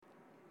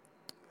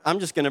I'm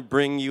just going to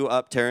bring you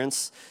up,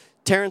 Terrence.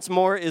 Terrence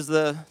Moore is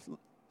the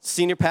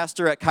senior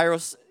pastor at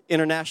Kairos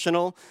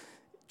International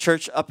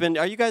Church up in,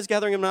 are you guys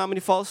gathering in Menominee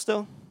Falls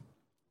still?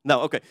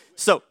 No, okay.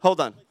 So, hold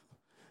on.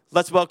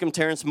 Let's welcome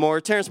Terrence Moore.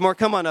 Terrence Moore,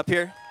 come on up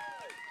here.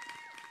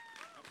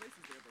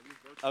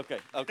 Okay.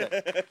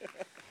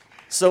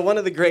 So one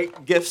of the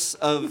great gifts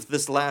of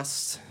this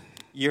last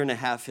year and a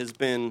half has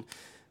been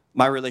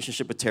my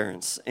relationship with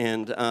Terrence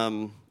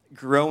and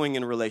growing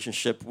in a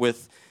relationship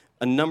with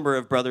a number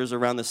of brothers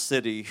around the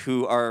city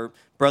who are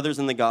brothers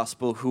in the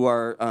gospel, who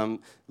are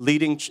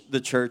leading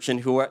the church and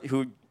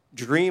who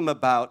dream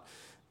about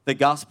the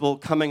gospel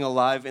coming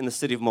alive in the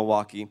city of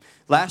Milwaukee.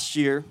 Last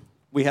year,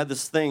 we had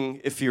this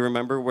thing, if you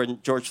remember,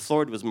 when George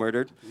Floyd was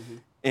murdered,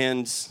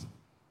 and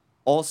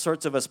all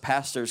sorts of us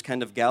pastors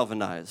kind of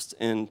galvanized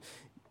and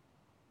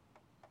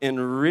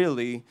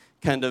really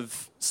kind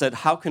of said,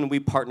 how can we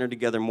partner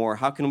together more?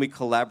 How can we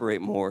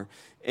collaborate more?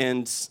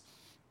 And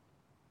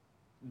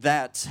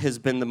that has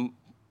been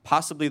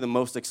possibly the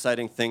most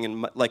exciting thing,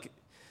 in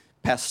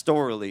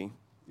pastorally.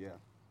 Yeah,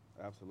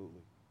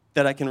 absolutely.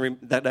 That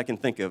I can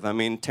think of. I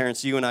mean,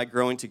 Terrence, you and I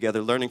growing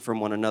together, learning from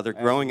one another,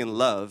 absolutely. Growing in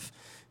love,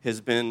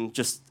 has been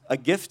just a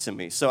gift to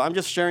me. So I'm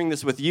just sharing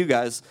this with you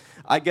guys.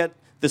 I get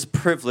this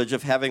privilege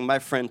of having my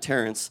friend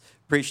Terrence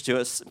preach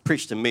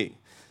to me.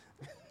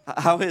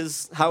 How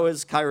is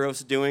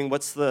Kairos doing?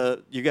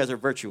 You guys are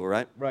virtual,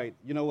 right? Right.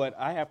 You know what?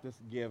 I have to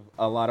give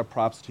a lot of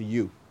props to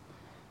you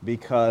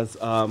because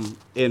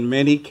in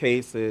many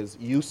cases,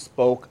 you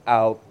spoke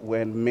out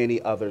when many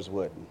others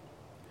wouldn't.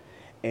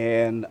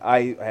 And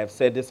I have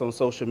said this on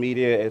social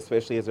media,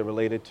 especially as it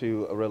relates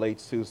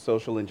to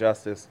social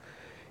injustice.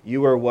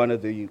 You are one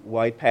of the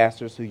white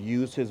pastors who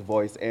used his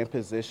voice and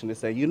position to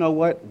say, you know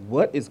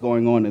what is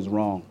going on is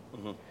wrong.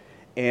 Mm-hmm.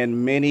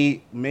 And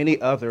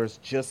many others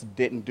just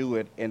didn't do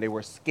it, and they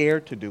were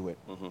scared to do it.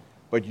 Mm-hmm.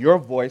 But your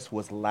voice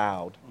was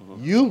loud.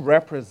 Mm-hmm. You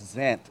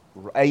represent,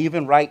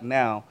 even right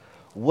now,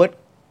 what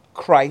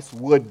Christ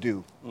would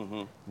do.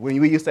 Mm-hmm. When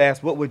we used to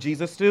ask, what would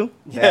Jesus do?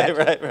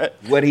 Right.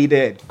 What he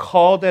did.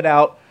 Called it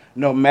out,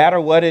 no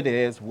matter what it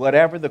is,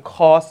 whatever the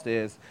cost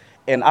is.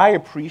 And I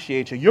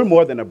appreciate you. You're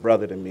more than a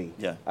brother to me.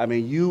 Yeah. I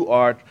mean,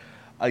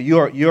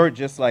 you're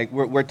just like,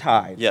 we're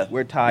tied. Yeah.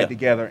 We're tied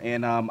together.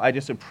 And I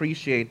just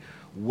appreciate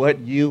what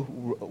you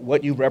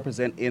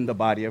represent in the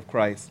body of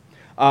Christ.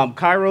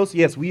 Kairos,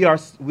 yes,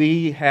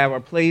 we have our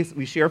place.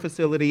 We share a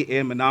facility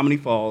in Menominee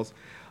Falls.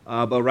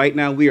 But right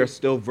now we are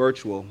still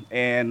virtual,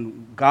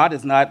 and God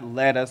has not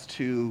led us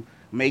to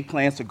make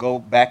plans to go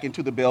back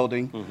into the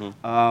building.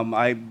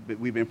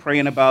 Mm-hmm. We've been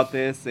praying about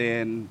this,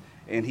 and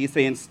He's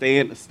saying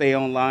stay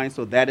online.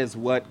 So that is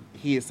what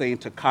He is saying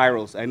to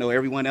Kairos. I know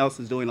everyone else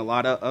is doing a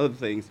lot of other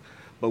things,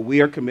 but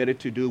we are committed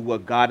to do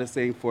what God is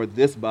saying for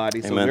this body.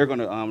 Amen. So we're going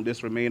to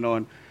just remain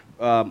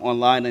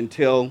online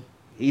until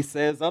He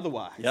says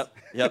otherwise.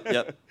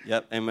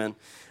 Yep. Amen.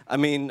 I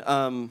mean.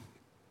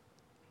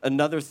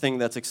 Another thing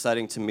that's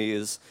exciting to me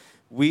is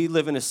we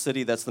live in a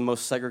city that's the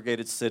most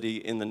segregated city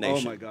in the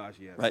nation. Oh my gosh,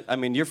 yes. Right? I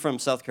mean, you're from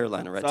South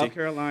Carolina, right? South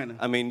Carolina.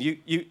 I mean,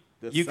 you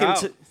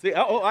South. See,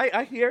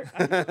 I hear.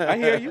 I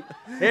hear you.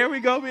 Here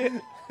we go,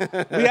 man.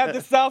 We have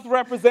the South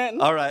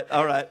representing. All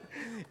right.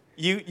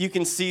 You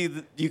can see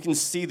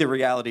the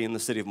reality in the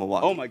city of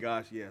Milwaukee. Oh my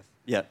gosh, yes.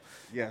 Yeah.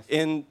 Yes.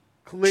 And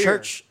clear.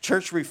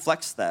 Church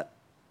reflects that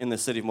in the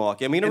city of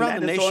Milwaukee. I mean, around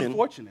the nation. So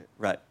unfortunate.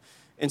 Right.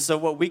 And so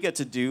what we get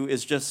to do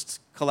is just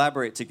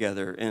collaborate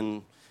together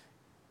and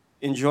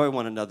enjoy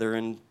one another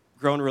and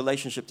grow in a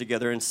relationship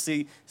together and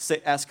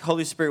ask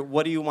Holy Spirit,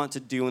 what do you want to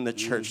do in the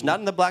church? Mm-hmm. Not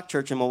in the black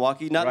church in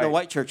Milwaukee, not in the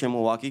white church in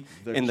Milwaukee,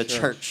 in the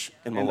church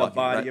in Milwaukee. In the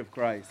body of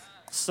Christ.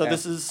 So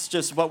this is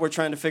just what we're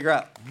trying to figure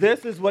out.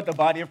 This is what the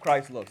body of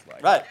Christ looks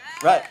like.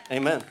 Right.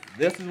 Amen.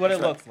 This is what it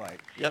looks like.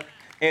 Yep.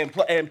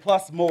 And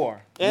plus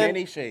more,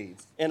 many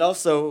shades. And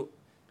also,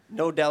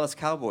 no Dallas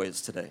Cowboys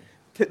today.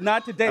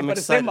 Not today, I'm but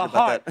it's in my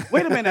heart. that.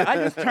 Wait a minute, I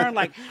just turned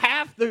like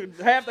half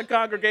the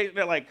congregation.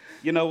 They're like,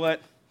 you know what?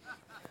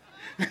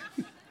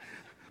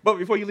 But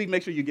before you leave,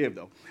 make sure you give,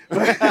 though.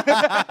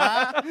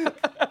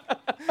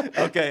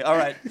 Okay, all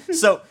right.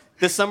 So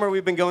this summer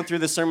we've been going through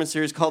this sermon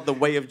series called The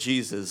Way of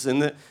Jesus.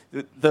 And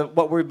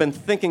what we've been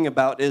thinking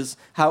about is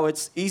how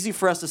it's easy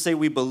for us to say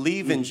we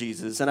believe in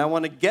Jesus, and I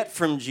want to get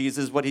from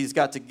Jesus what He's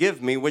got to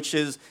give me, which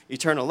is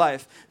eternal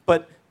life,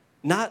 but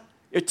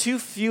too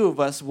few of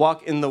us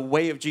walk in the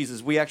way of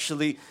Jesus. We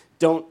actually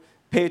don't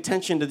pay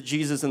attention to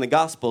Jesus in the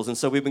Gospels. And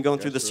so we've been going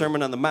through the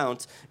Sermon on the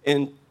Mount.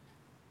 And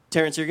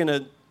Terrence, you're going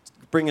to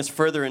bring us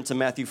further into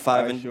Matthew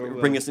 5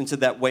 and bring us into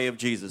that way of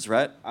Jesus,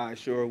 right? I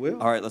sure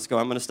will. All right, let's go.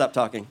 I'm going to stop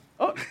talking.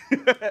 Oh.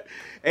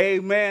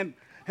 Amen.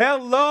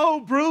 Hello,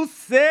 Bruce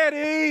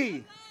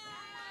City.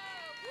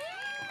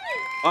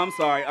 I'm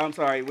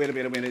sorry. Wait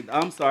a minute.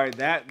 I'm sorry.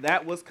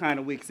 That was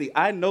kind of weak. See,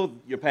 I know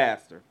your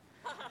pastor.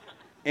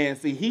 And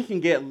see, he can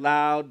get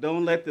loud.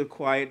 Don't let the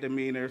quiet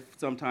demeanor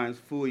sometimes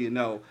fool you.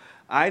 No,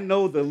 I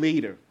know the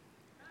leader,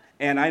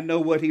 and I know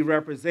what he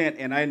represents,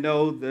 and I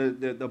know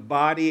the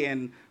body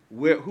and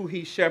who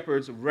he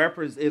shepherds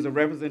is a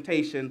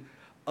representation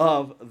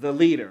of the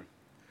leader.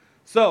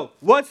 So,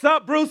 what's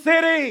up, Bruce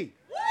City?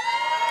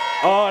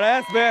 Oh,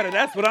 that's better.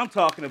 That's what I'm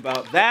talking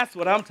about. That's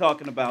what I'm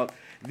talking about.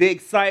 The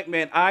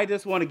excitement. I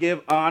just want to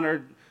give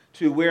honor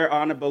to where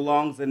honor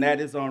belongs, and that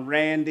is on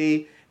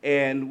Randy.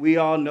 And we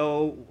all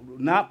know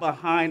not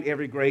behind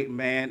every great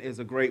man is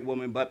a great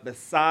woman, but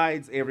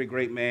besides every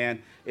great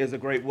man is a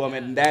great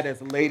woman, and that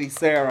is Lady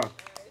Sarah.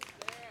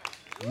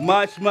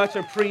 Much, much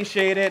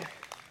appreciated.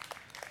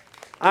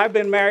 I've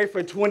been married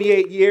for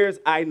 28 years.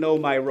 I know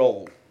my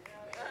role.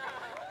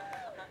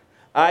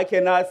 I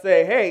cannot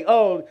say, hey,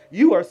 oh,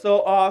 you are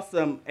so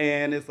awesome.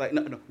 And it's like,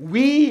 no,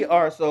 we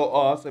are so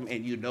awesome,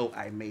 and you know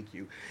I make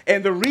you.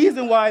 And the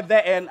reason why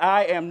that, and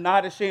I am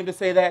not ashamed to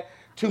say that,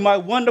 to my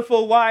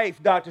wonderful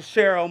wife, Dr.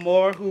 Cheryl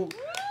Moore, who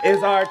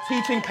is our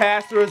teaching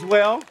pastor as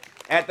well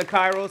at the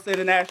Kairos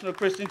International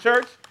Christian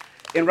Church.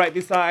 And right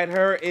beside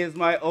her is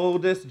my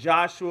oldest,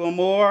 Joshua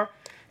Moore,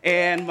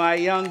 and my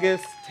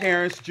youngest,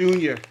 Terrence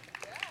Jr.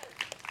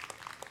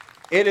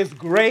 It is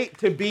great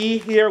to be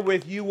here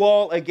with you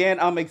all. Again,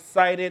 I'm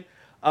excited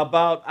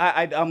about,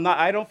 I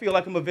don't feel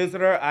like I'm a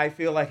visitor. I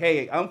feel like,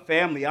 hey, I'm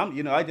family. I'm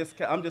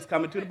just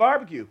coming to the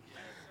barbecue.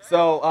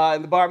 So,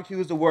 and the barbecue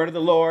is the word of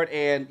the Lord.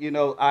 And,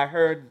 I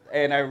heard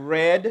and I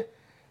read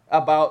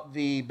about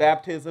the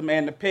baptism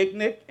and the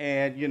picnic.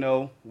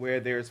 And, where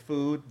there's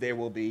food, there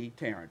will be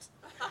Terrence.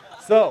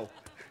 So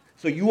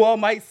you all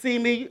might see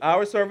me.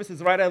 Our service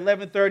is right at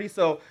 11:30,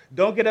 so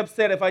don't get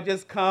upset if I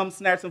just come,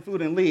 snatch some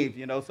food, and leave,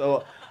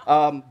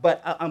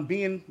 but I'm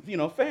being,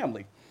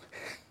 family.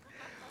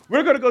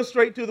 We're going to go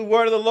straight to the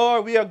word of the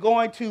Lord. We are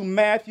going to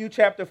Matthew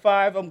chapter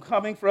 5. I'm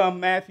coming from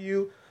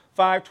Matthew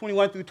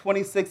 5:21 through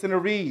 26, and it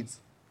reads,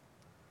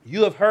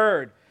 "You have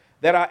heard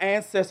that our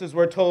ancestors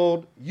were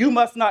told, 'You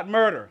must not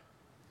murder.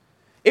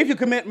 If you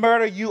commit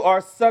murder, you are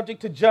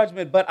subject to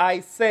judgment. But I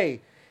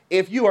say,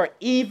 if you are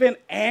even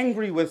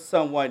angry with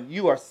someone,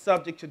 you are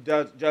subject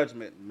to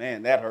judgment.'"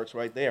 Man, that hurts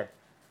right there.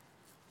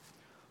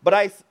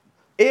 "But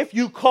if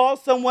you call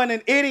someone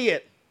an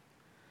idiot,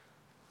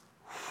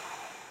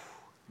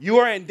 you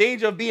are in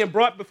danger of being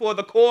brought before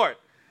the court."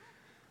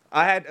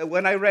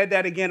 When I read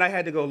that again, I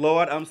had to go,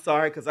 Lord, I'm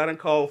sorry, because I done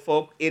called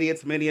folk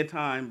idiots many a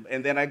time.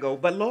 And then I go,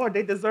 but Lord,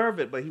 they deserve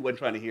it. But he wasn't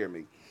trying to hear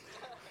me.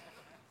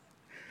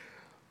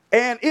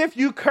 "And if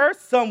you curse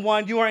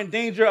someone, you are in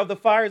danger of the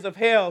fires of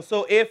hell.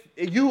 So if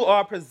you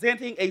are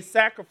presenting a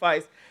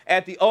sacrifice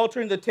at the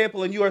altar in the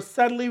temple and you are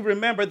suddenly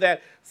remember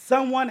that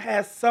someone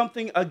has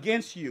something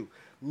against you,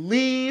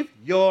 leave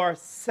your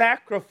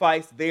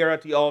sacrifice there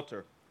at the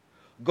altar.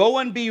 Go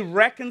and be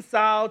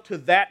reconciled to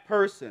that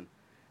person.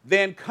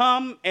 Then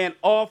come and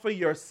offer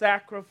your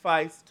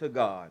sacrifice to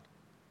God.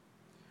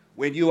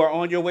 When you are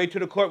on your way to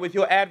the court with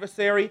your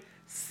adversary,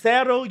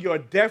 settle your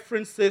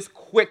differences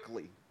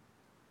quickly.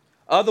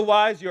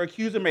 Otherwise, your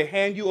accuser may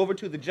hand you over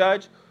to the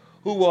judge,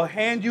 who will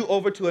hand you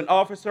over to an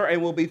officer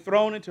and will be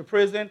thrown into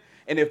prison.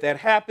 And if that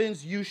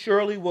happens, you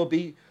surely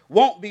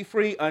won't be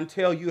free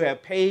until you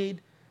have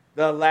paid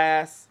the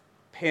last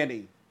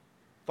penny."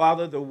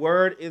 Father, the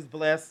word is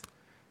blessed.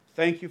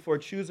 Thank you for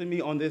choosing me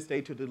on this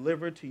day to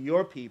deliver to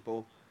your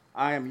people.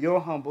 I am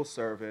your humble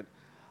servant.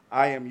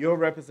 I am your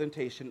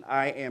representation.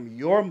 I am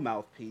your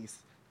mouthpiece.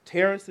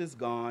 Terrence is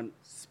gone.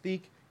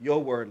 Speak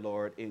your word,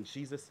 Lord. In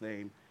Jesus'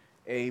 name,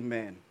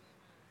 amen.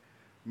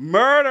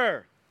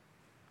 Murder.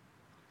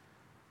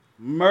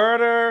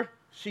 Murder,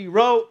 she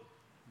wrote.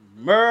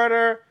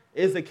 Murder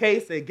is the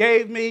case they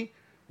gave me.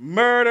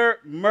 Murder,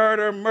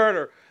 murder,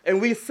 murder.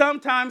 And we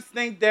sometimes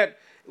think that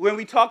when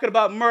we're talking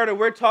about murder,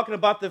 we're talking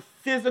about the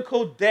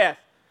physical death,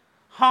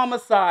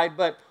 homicide.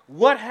 But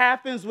what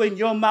happens when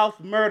your mouth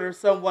murders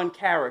someone's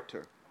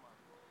character?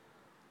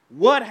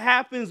 What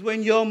happens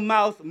when your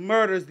mouth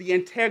murders the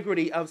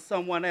integrity of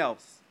someone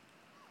else?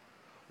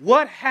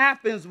 What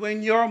happens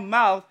when your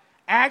mouth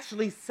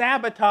actually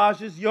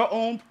sabotages your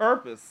own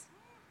purpose?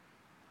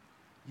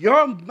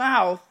 Your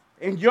mouth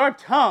and your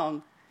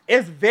tongue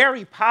is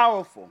very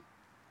powerful.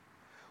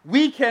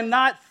 We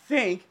cannot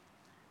think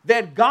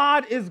that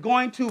God is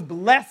going to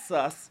bless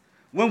us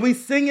when we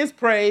sing his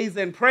praise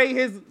and pray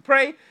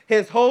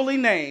his holy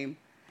name,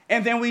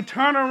 and then we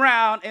turn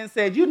around and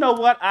say, you know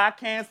what, I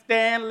can't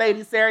stand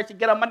Lady Sarah, she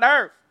get on my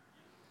nerve.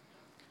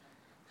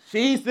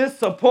 She's just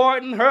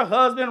supporting her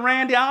husband,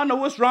 Randy. I don't know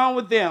what's wrong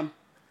with them.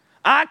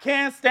 I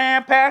can't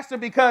stand Pastor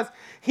because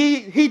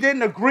he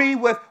didn't agree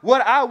with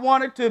what I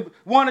wanted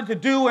to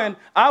do, and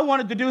I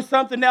wanted to do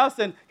something else,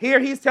 and here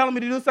he's telling me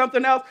to do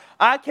something else.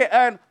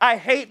 I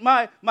hate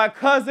my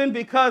cousin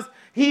because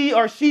he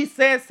or she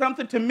said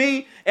something to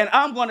me, and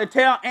I'm going to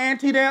tell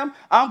auntie them.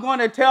 I'm going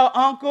to tell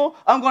uncle.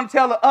 I'm going to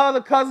tell the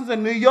other cousins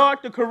in New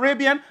York, the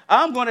Caribbean.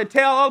 I'm going to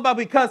tell all about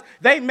because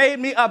they made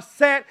me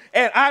upset,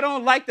 and I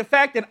don't like the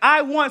fact that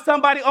I want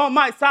somebody on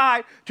my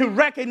side to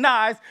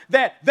recognize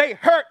that they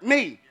hurt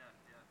me.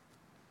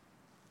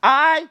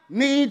 I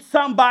need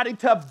somebody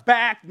to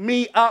back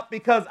me up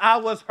because I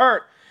was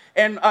hurt.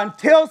 And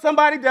until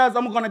somebody does,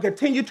 I'm going to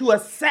continue to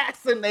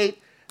assassinate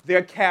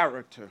their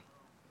character.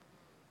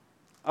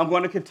 I'm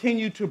going to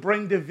continue to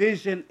bring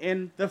division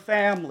in the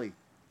family.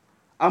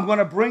 I'm going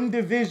to bring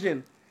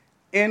division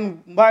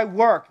in my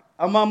work,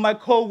 among my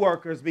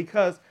coworkers,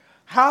 because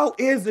how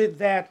is it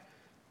that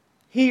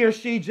he or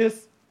she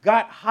just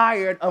got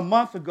hired a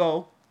month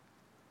ago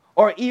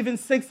or even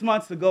 6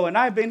 months ago, and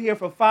I've been here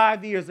for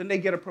 5 years and they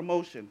get a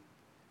promotion?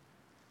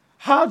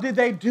 How did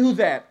they do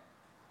that?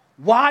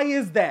 Why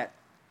is that?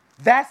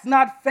 That's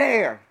not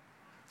fair.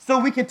 So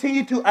we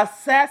continue to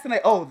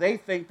assassinate. Oh, they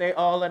think they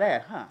all of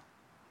that, huh?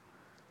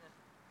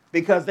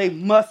 Because they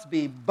must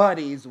be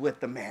buddies with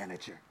the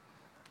manager.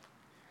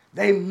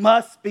 They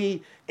must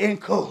be in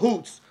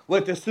cahoots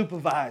with the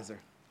supervisor.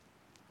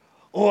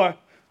 Or,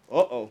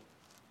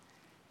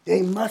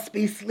 they must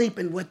be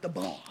sleeping with the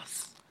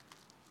boss.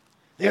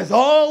 There's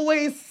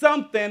always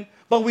something,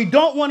 but we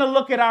don't want to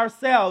look at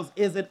ourselves.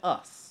 Is it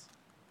us?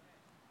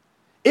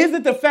 Is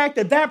it the fact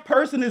that that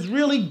person is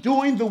really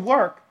doing the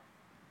work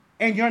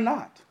and you're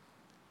not?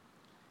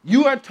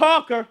 You are a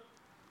talker,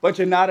 but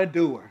you're not a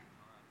doer.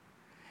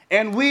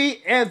 And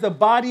we, as the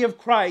body of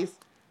Christ,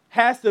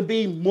 has to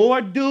be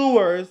more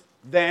doers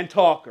than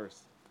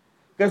talkers.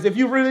 Because if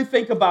you really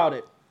think about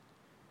it,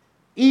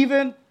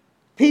 even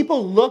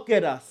people look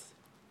at us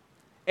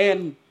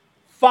and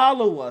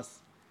follow us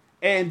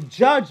and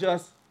judge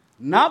us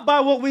not by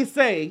what we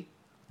say,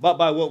 but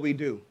by what we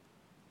do.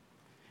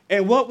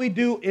 And what we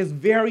do is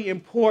very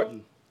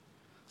important.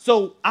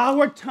 So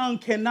our tongue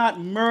cannot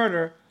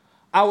murder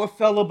our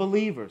fellow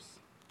believers.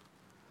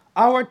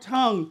 Our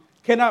tongue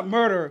cannot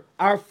murder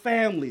our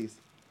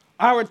families.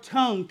 Our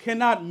tongue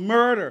cannot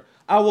murder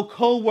our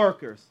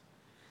co-workers.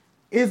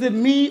 Is it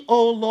me,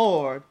 O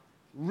Lord,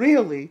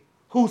 really,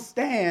 who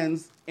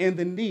stands in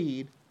the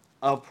need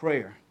of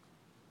prayer?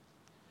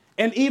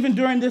 And even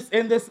during this,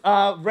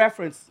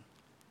 reference,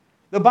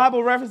 the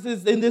Bible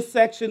references in this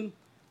section,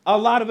 a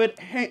lot of it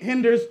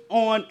hinders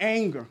on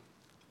anger.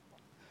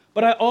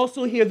 But I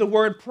also hear the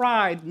word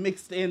pride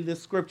mixed in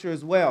this scripture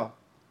as well.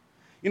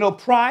 You know,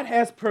 pride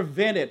has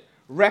prevented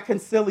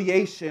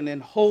reconciliation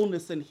and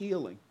wholeness and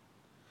healing.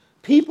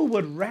 People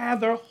would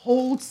rather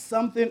hold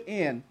something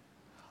in,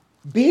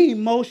 be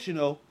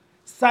emotional,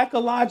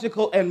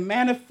 psychological, and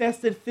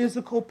manifested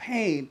physical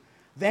pain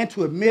than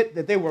to admit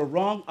that they were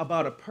wrong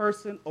about a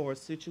person or a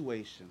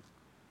situation.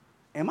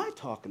 Am I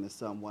talking to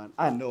someone?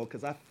 I know,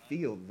 because I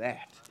feel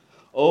that.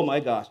 Oh my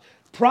gosh.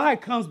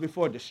 Pride comes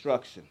before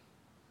destruction.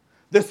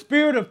 The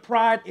spirit of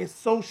pride is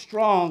so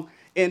strong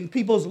in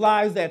people's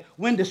lives that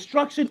when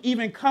destruction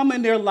even come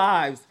in their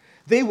lives,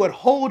 they would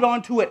hold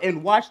on to it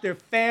and watch their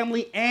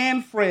family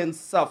and friends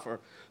suffer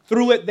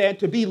through it than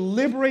to be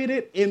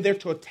liberated in their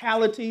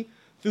totality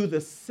through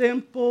the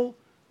simple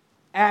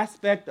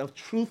aspect of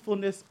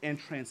truthfulness and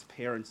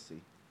transparency.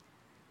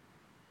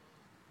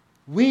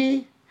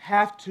 We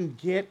have to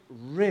get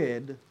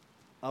rid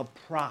of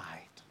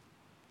pride.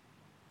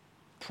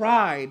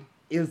 Pride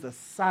is a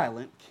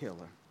silent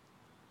killer.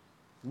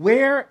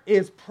 Where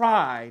is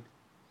pride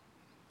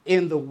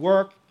in the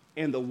work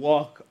and the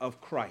walk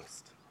of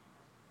Christ?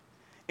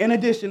 In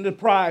addition to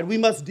pride, we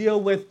must deal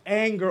with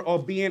anger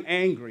or being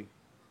angry.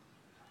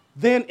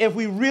 Then if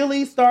we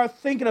really start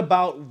thinking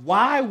about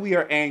why we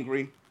are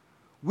angry,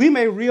 we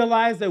may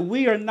realize that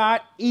we are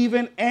not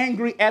even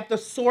angry at the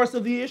source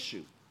of the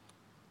issue.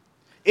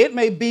 It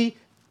may be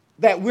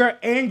that we're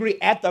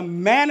angry at the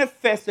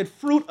manifested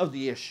fruit of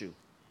the issue.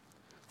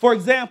 For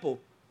example,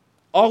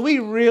 are we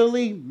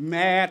really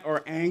mad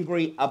or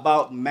angry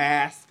about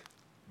masks,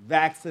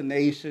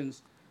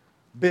 vaccinations,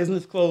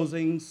 business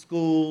closings,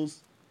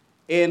 schools,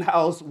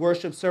 in-house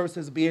worship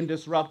services being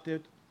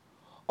disrupted?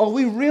 Are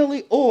we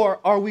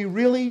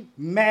really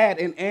mad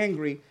and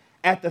angry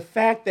at the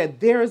fact that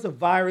there is a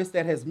virus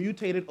that has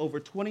mutated over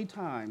 20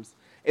 times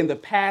in the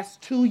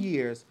past 2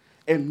 years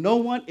and no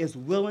one is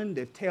willing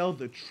to tell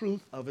the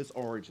truth of its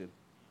origin?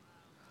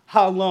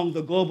 How long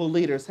the global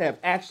leaders have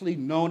actually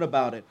known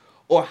about it,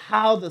 or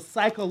how the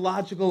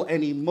psychological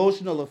and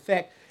emotional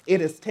effect it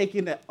is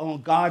taking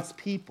on God's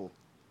people.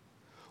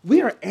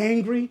 We are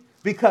angry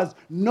because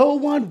no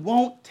one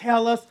won't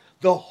tell us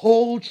the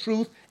whole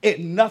truth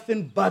and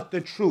nothing but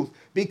the truth,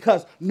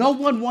 because no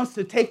one wants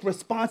to take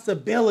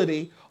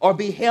responsibility or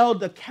be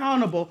held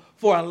accountable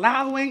for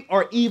allowing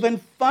or even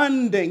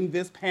funding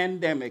this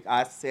pandemic.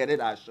 I said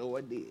it, I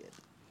sure did.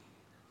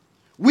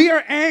 We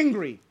are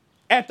angry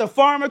at the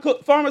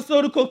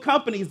pharmaceutical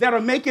companies that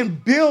are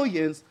making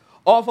billions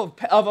off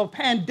of a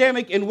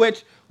pandemic in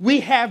which we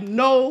have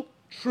no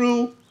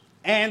true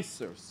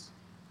answers.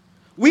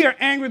 We are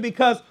angry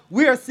because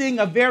we are seeing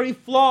a very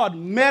flawed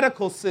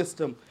medical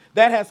system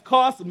that has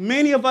cost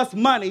many of us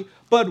money,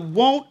 but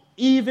won't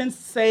even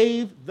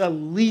save the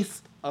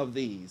least of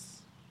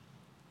these.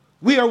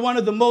 We are one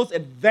of the most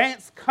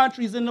advanced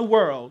countries in the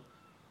world,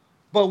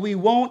 but we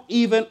won't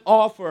even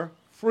offer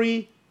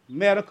free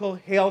medical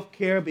health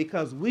care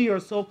because we are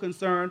so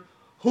concerned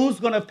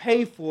who's going to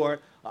pay for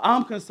it.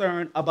 I'm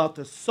concerned about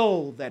the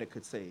soul that it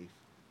could save.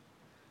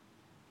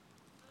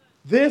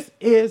 This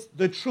is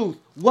the truth.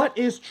 What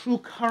is true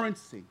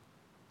currency?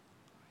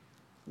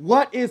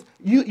 What is,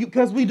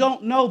 because we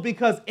don't know,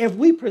 because if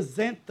we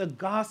present the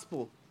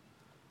gospel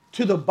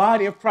to the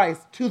body of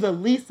Christ, to the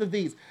least of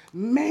these.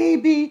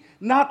 Maybe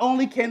not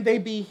only can they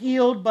be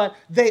healed, but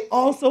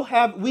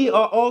we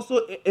are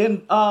also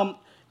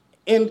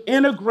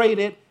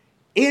integrated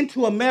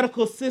into a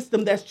medical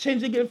system that's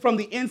changing it from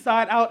the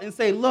inside out and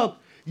say, look,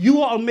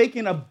 you are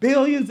making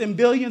billions and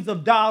billions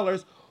of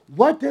dollars.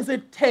 What does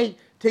it take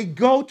to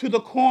go to the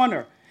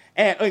corner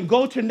and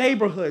go to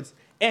neighborhoods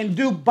and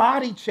do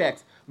body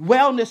checks,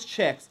 wellness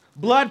checks,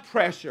 blood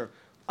pressure,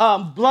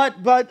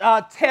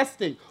 blood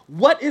testing?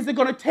 What is it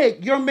going to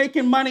take? You're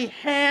making money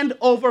hand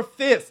over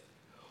fist.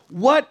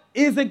 What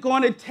is it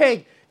going to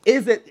take?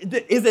 Is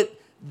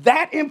it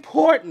that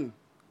important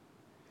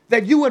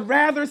that you would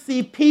rather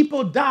see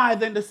people die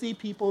than to see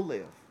people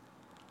live?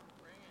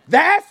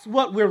 That's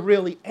what we're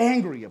really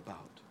angry about.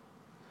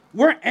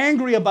 We're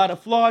angry about a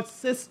flawed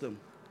system.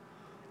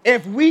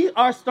 If we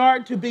are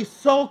starting to be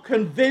so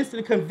convinced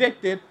and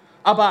convicted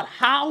about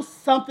how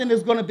something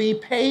is going to be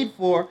paid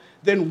for,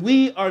 then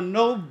we are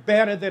no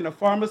better than the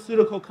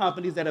pharmaceutical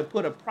companies that have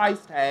put a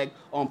price tag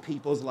on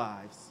people's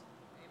lives.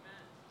 Amen.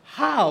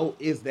 How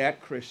is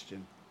that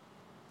Christian?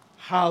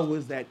 How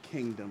is that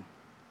kingdom?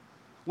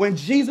 When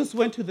Jesus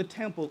went to the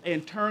temple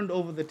and turned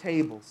over the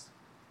tables,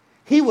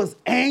 he was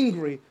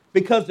angry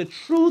because the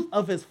truth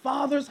of his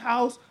Father's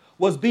house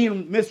was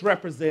being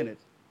misrepresented.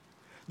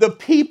 The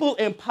people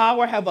in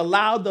power have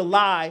allowed the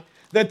lie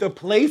that the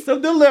place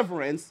of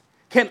deliverance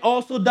can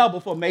also double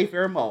for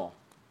Mayfair Mall.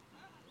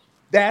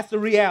 That's the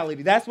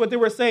reality. That's what they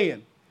were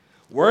saying.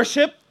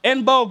 Worship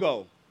and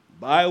BOGO.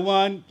 Buy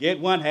one, get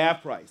one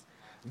half price.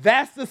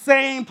 That's the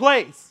same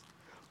place.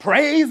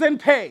 Praise and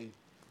pay.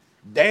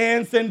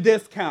 Dance and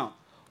discount.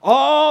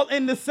 All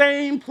in the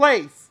same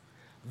place.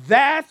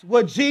 That's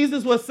what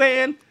Jesus was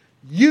saying.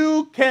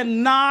 You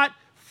cannot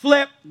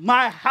flip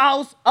my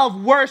house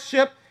of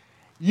worship.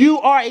 You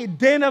are a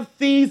den of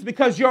thieves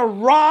because you're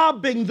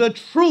robbing the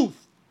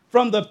truth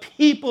from the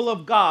people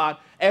of God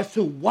as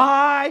to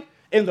why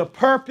and the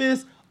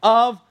purpose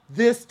of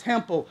this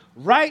temple.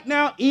 Right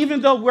now,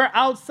 even though we're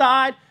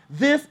outside,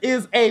 this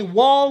is a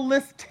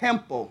wall-less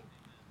temple.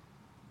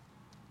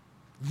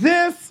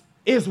 This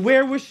is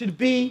where we should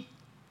be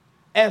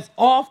as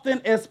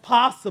often as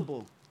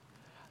possible,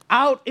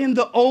 out in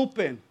the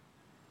open,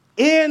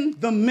 in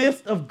the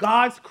midst of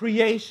God's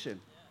creation,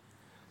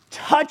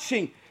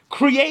 touching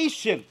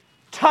creation.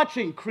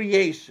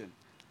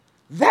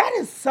 That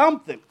is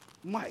something.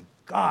 My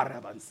God,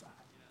 Rabbansai.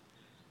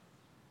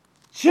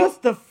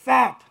 Just the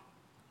fact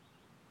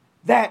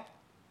that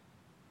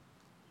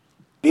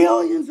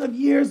billions of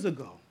years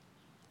ago,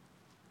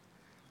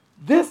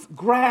 this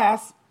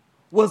grass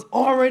was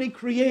already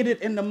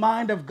created in the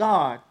mind of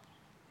God.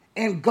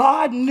 And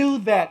God knew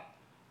that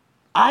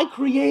I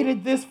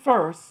created this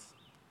first,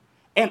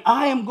 and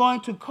I am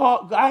going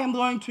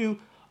to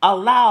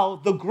allow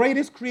the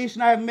greatest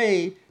creation I have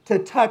made to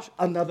touch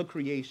another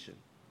creation.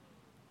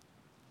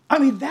 I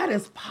mean, that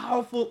is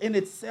powerful in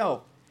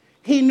itself.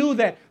 He knew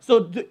that.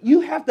 So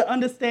you have to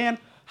understand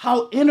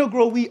how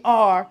integral we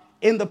are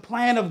in the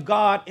plan of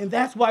God, and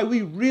that's why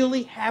we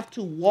really have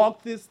to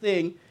walk this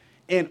thing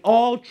in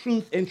all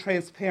truth and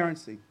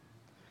transparency.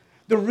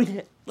 The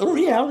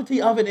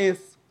reality of it is,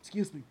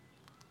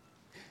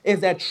 is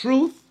that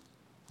truth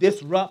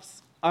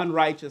disrupts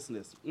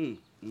unrighteousness.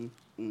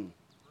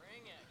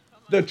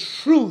 The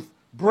truth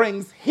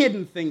brings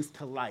hidden things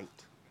to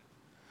light.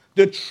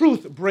 The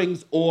truth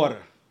brings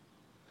order.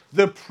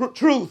 The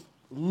truth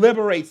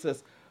liberates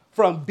us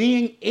from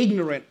being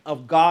ignorant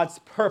of God's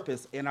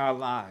purpose in our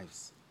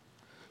lives.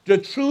 The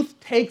truth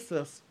takes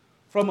us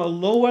from a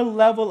lower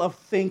level of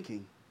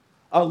thinking,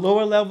 a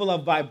lower level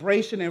of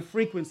vibration and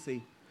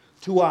frequency,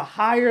 to a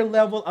higher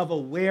level of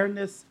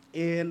awareness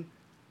in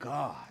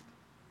God.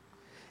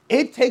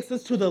 It takes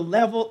us to the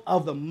level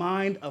of the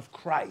mind of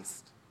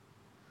Christ.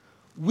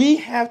 We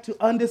have to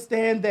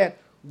understand that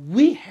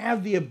we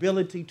have the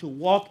ability to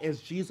walk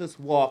as Jesus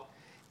walked,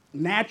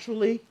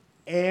 naturally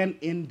and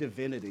in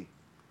divinity.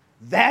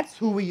 That's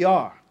who we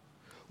are.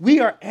 We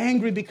are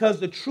angry because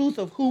the truth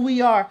of who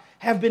we are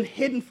have been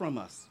hidden from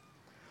us.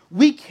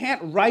 We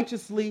can't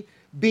righteously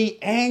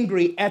be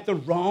angry at the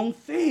wrong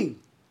thing.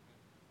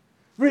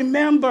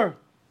 Remember,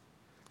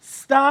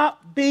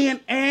 stop being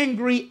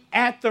angry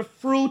at the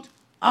fruit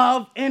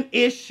of an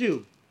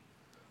issue.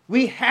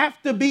 We have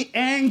to be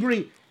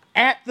angry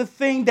at the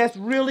thing that's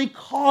really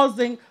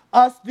causing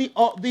us the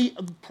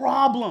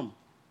problem.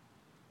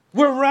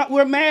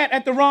 We're mad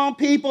at the wrong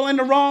people and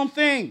the wrong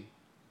thing.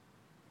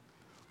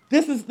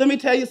 Let me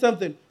tell you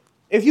something.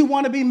 If you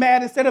want to be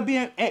mad, instead of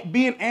being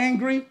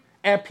angry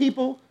at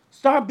people,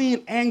 start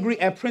being angry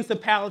at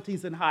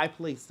principalities in high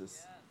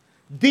places,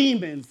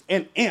 demons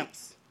and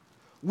imps.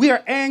 We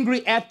are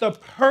angry at the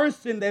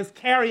person that's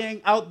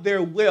carrying out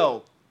their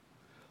will,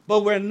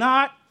 but we're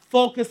not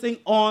focusing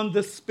on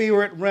the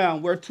spirit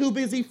realm. We're too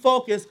busy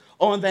focused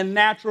on the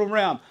natural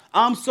realm.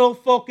 I'm so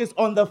focused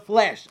on the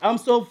flesh. I'm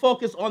so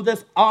focused on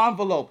this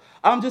envelope.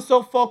 I'm just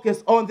so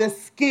focused on this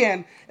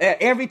skin.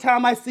 Every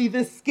time I see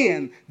this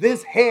skin,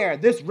 this hair,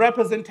 this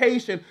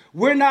representation,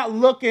 we're not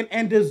looking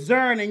and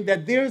discerning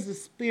that there's a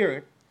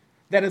spirit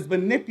that is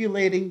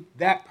manipulating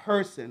that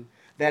person,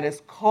 that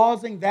is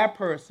causing that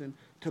person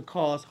to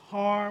cause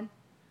harm,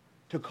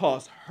 to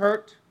cause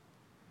hurt,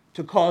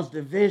 to cause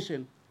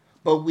division,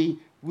 but we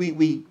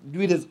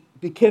just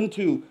begin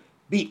to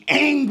be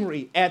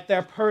angry at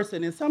that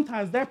person, and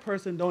sometimes that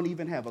person don't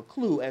even have a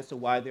clue as to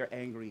why they're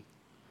angry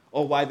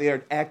or why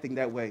they're acting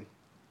that way.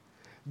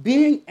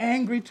 Being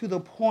angry to the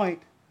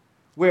point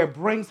where it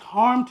brings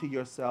harm to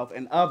yourself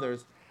and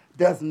others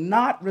does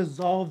not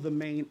resolve the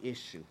main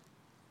issue.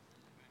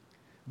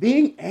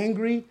 Being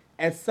angry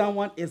at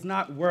someone is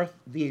not worth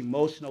the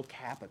emotional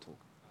capital.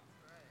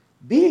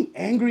 Being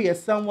angry at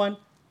someone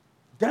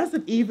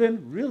doesn't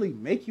even really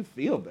make you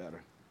feel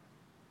better.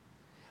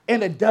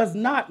 And it does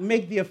not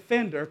make the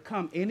offender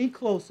come any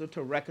closer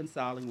to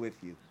reconciling with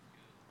you.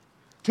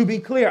 To be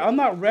clear, I'm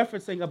not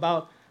referencing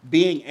about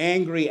being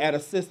angry at a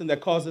system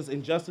that causes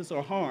injustice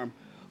or harm,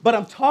 but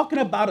I'm talking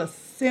about a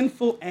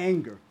sinful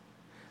anger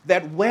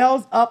that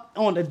wells up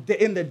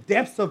in the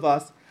depths of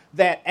us,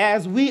 that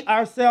as we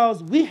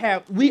ourselves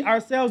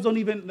don't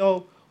even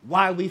know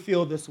why we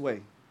feel this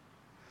way.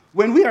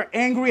 When we are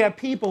angry at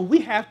people, we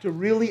have to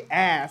really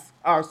ask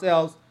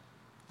ourselves,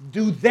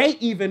 do they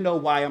even know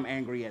why I'm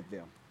angry at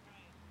them?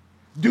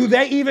 Do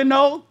they even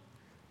know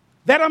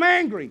that I'm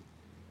angry?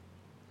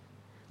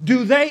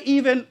 Are they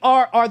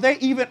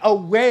even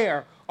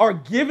aware or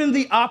given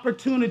the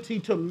opportunity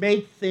to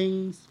make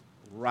things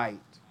right?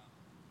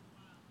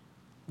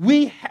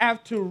 We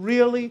have to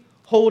really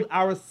hold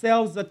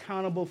ourselves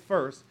accountable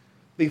first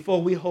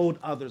before we hold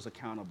others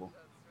accountable.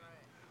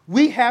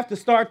 We have to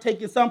start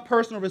taking some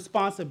personal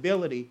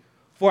responsibility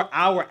for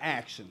our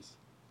actions.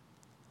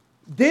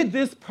 Did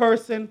this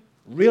person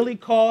really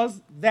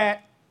cause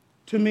that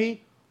to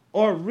me?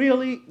 Or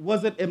really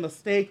was it a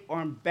mistake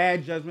or a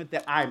bad judgment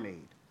that I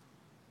made?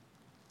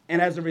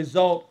 And as a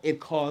result, it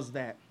caused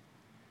that.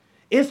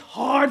 It's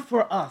hard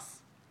for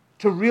us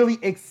to really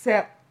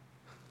accept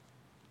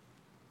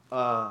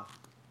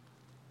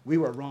we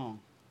were wrong.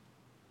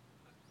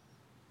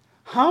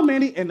 How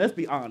many, and let's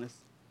be honest,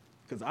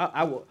 because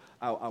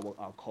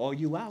I'll call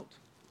you out.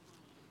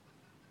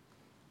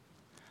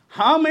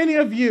 How many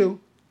of you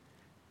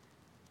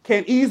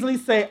can easily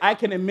say, I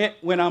can admit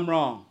when I'm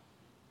wrong?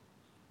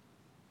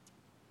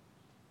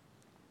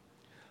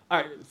 All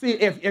right, see,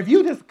 if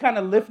you just kind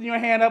of lifting your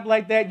hand up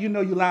like that, you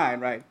know you're lying,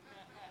 right?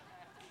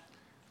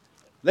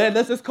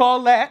 Let's just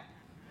call that.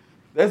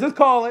 Let's just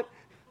call it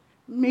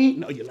me.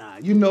 No, you're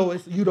lying. You know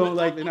you don't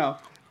like it. No.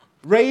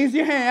 Raise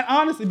your hand,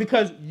 honestly,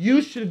 because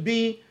you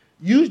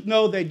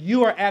know that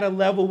you are at a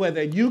level where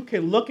that you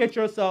can look at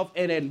yourself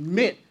and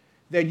admit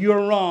that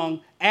you're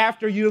wrong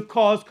after you've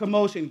caused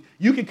commotion.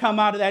 You can come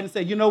out of that and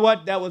say, you know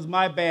what, that was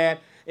my bad.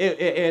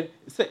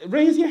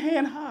 Raise your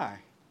hand high.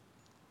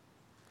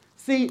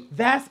 See,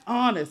 that's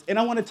honest. And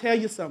I want to tell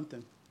you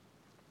something.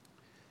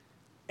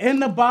 In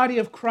the body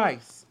of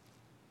Christ,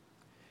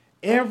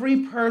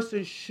 every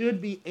person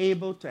should be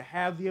able to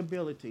have the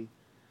ability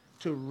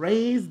to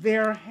raise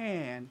their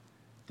hand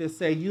to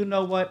say, you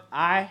know what,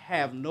 I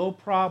have no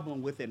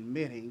problem with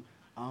admitting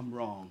I'm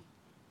wrong.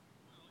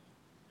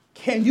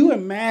 Can you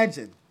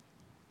imagine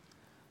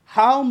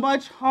how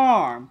much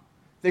harm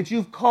that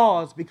you've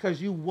caused because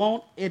you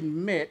won't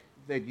admit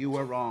that you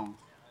were wrong?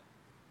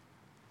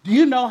 Do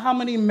you know how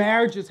many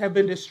marriages have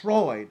been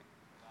destroyed?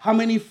 How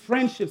many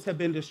friendships have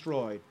been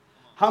destroyed?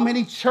 How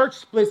many church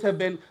splits have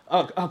been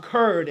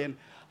occurred? And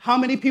how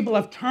many people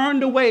have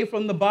turned away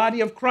from the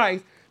body of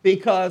Christ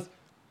because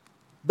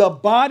the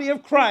body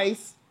of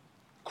Christ,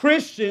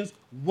 Christians,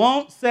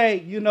 won't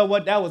say, you know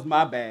what, that was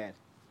my bad.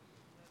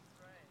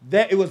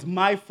 That it was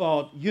my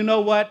fault. You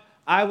know what,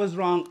 I was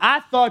wrong.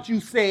 I thought you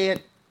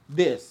said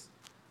this,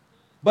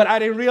 but I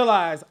didn't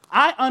realize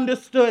I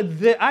understood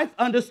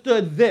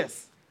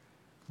this.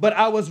 But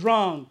I was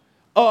wrong.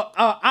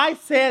 I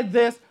said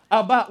this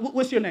about,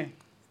 what's your name?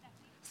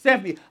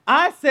 Stephanie.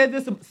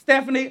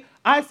 Stephanie,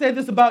 I said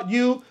this about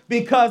you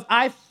because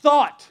I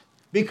thought,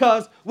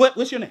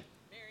 what's your name?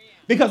 Marianne.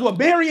 Because what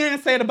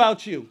Marianne said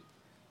about you.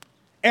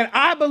 And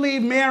I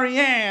believe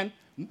Marianne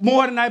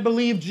more than I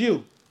believed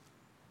you.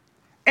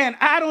 And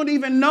I don't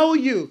even know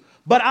you,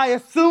 but I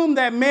assume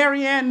that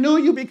Marianne knew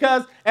you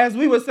because, as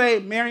we would say,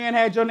 Marianne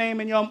had your name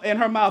in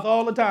her mouth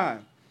all the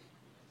time.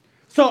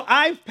 So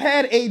I've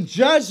had a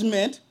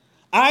judgment,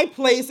 I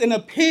place an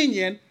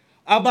opinion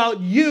about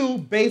you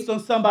based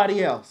on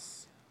somebody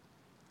else.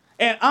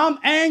 And I'm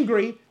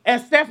angry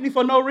at Stephanie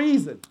for no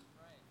reason.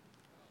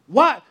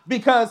 Why?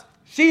 Because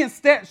she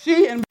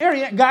and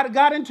Marianne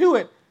got into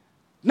it.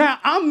 Now,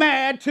 I'm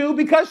mad too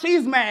because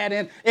she's mad.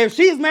 And if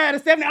she's mad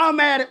at Stephanie, I'm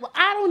mad at,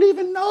 I don't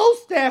even know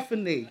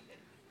Stephanie.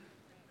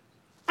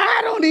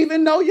 I don't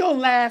even know your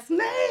last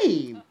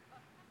name.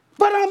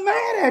 But I'm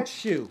mad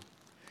at you.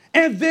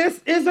 And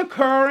this is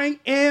occurring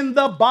in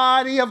the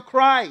body of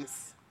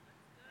Christ.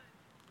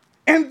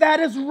 And that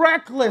is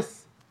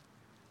reckless.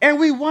 And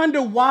we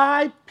wonder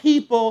why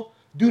people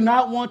do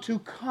not want to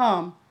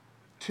come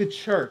to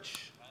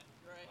church.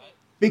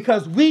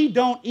 Because we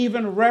don't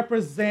even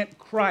represent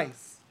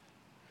Christ.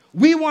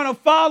 We want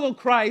to follow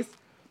Christ,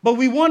 But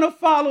we want to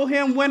follow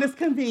him when it's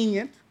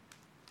convenient.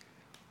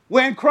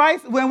 When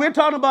we're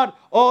talking about,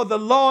 oh, the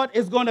Lord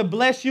is going to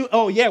bless you,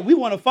 oh, yeah, we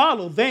want to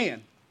follow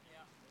then.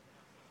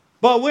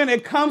 But when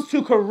it comes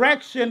to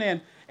correction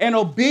and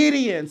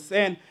obedience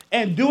and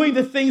doing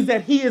the things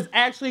that he has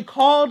actually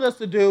called us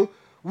to do,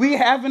 we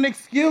have an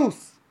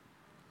excuse.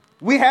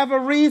 We have a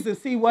reason.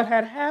 See, what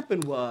had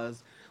happened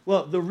was,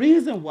 well, the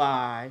reason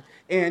why,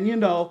 and then,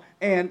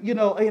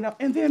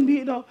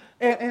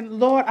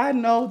 Lord, I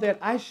know that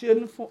I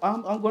shouldn't,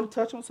 I'm going to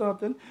touch on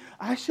something.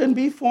 I shouldn't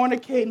be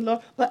fornicating,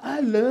 Lord, but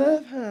I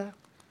love her.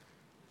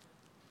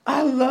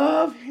 I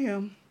love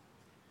him.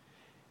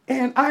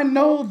 And I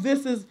know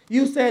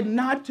you said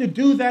not to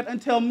do that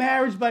until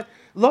marriage, but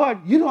Lord,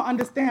 you don't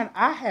understand.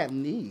 I have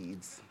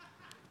needs.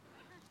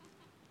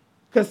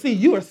 Because, see,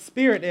 you are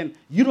spirit and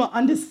you don't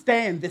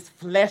understand this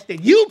flesh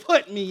that you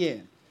put me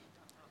in.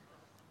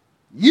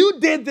 You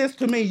did this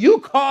to me. You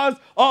caused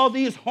all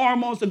these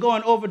hormones to go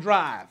in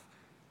overdrive.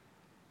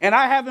 And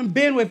I haven't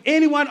been with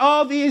anyone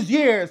all these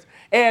years.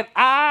 And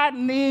I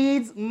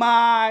need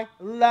my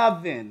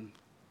loving.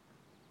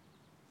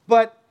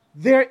 But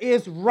there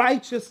is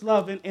righteous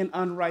loving and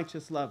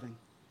unrighteous loving.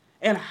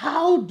 And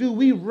how do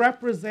we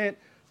represent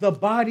the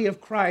body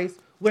of Christ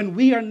when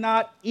we are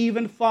not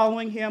even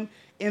following him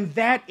in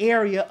that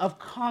area of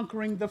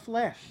conquering the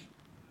flesh?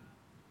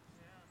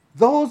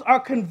 Those are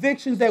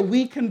convictions that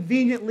we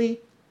conveniently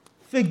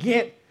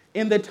forget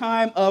in the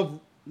time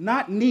of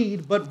not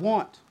need, but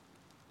want.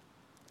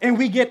 And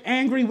we get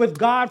angry with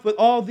God with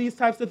all these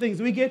types of things.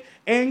 We get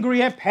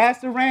angry at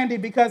Pastor Randy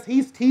because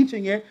he's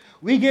teaching it.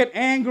 We get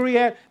angry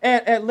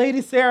at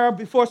Lady Sarah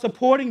before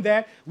supporting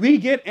that. We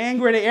get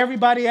angry at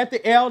everybody, at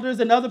the elders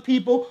and other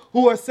people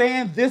who are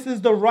saying this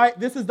is the right,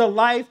 this is the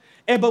life.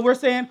 But we're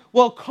saying,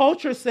 well,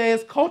 culture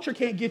says culture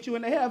can't get you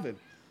into heaven.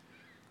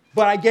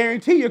 But I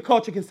guarantee your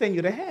culture can send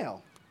you to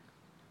hell.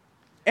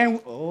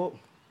 And,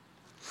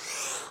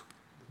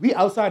 we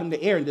outside in the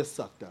air and just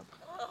sucked up.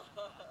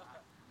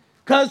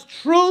 Because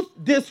truth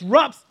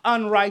disrupts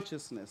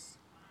unrighteousness.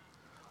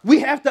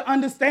 We have to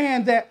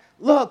understand that,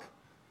 look,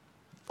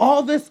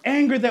 all this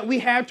anger that we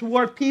have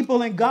toward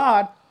people and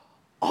God,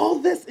 all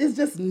this is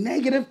just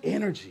negative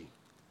energy.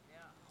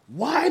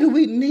 Why do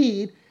we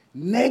need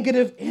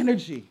negative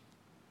energy?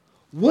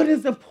 What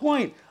is the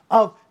point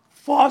of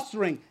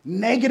fostering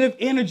negative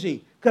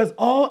energy? Because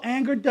all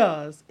anger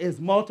does is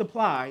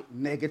multiply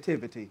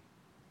negativity.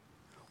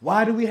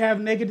 Why do we have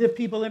negative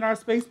people in our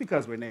space?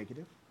 Because we're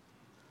negative.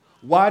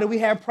 Why do we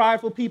have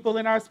prideful people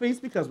in our space?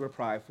 Because we're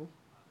prideful.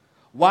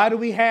 Why do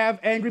we have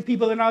angry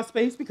people in our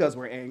space? Because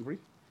we're angry.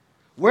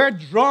 We're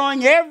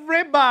drawing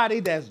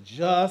everybody that's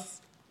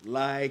just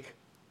like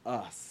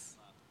us.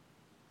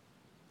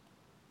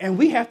 And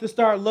we have to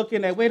start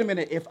looking at, wait a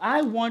minute, if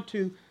I want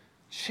to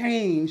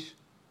change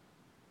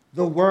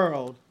the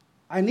world,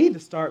 I need to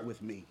start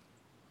with me.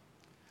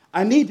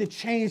 I need to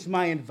change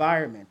my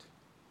environment.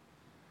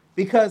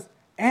 Because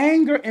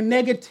anger and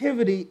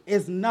negativity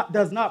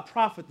does not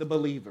profit the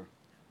believer.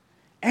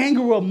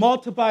 Anger will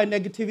multiply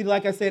negativity,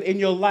 like I said, in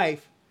your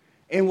life,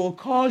 and will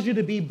cause you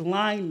to be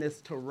blindness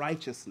to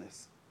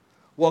righteousness,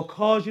 will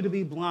cause you to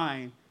be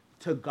blind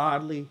to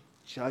godly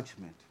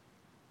judgment.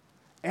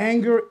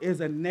 Anger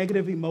is a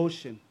negative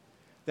emotion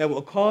that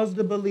will cause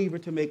the believer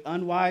to make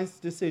unwise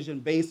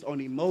decisions based on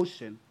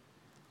emotion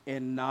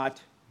and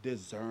not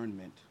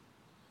discernment.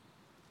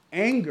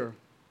 Anger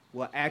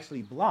will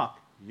actually block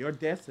your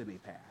destiny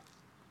path.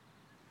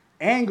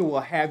 Anger will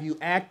have you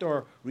act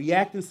or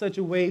react in such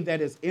a way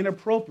that is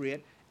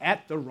inappropriate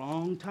at the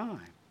wrong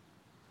time.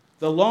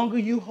 The longer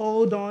you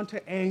hold on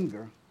to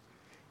anger,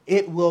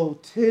 it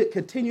will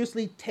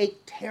continuously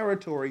take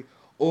territory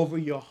over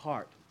your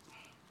heart.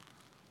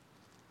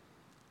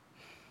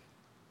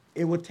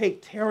 It will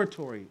take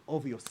territory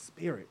over your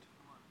spirit.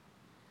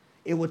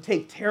 It will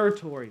take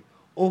territory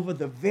over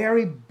the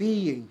very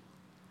being.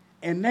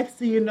 And next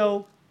thing you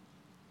know,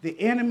 the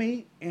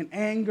enemy and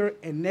anger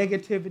and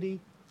negativity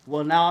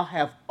will now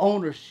have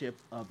ownership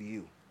of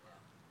you.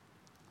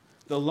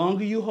 The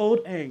longer you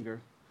hold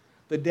anger,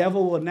 the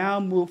devil will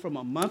now move from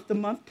a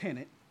month-to-month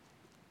tenant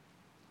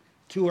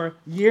to a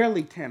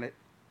yearly tenant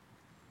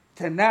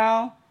to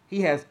now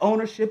he has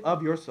ownership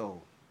of your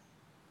soul.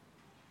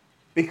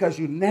 Because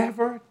you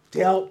never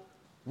dealt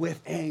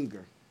with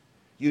anger.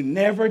 You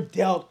never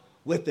dealt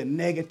with the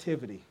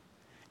negativity.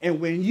 And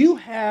when you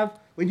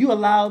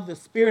allow the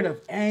spirit of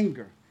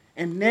anger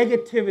and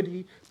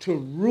negativity to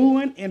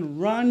ruin and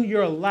run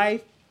your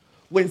life,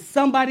 when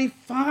somebody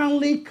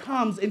finally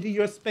comes into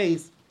your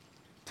space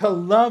to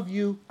love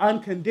you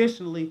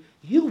unconditionally,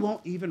 you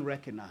won't even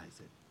recognize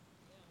it.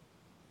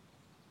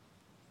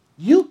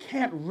 You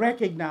can't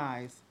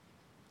recognize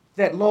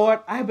that, Lord,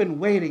 I've been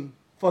waiting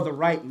for the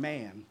right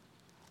man.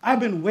 I've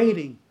been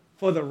waiting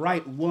for the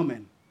right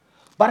woman.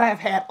 But I've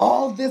had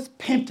all this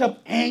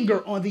pent-up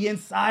anger on the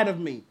inside of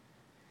me.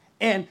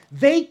 And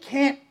they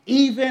can't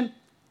even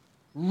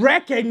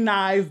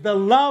recognize the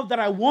love that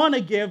I want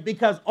to give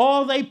because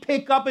all they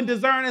pick up and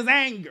discern is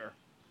anger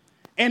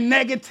and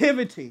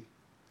negativity.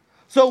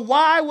 So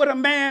why would a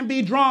man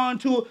be drawn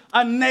to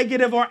a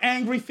negative or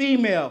angry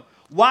female?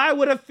 Why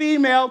would a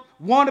female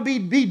want to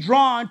be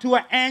drawn to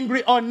an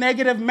angry or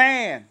negative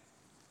man?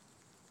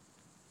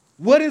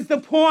 What is the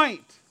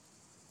point?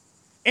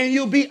 And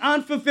you'll be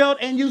unfulfilled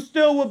and you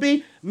still will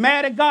be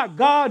mad at God.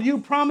 God, you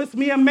promised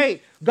me a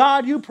mate.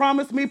 God, you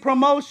promised me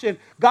promotion.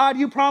 God,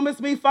 you promised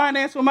me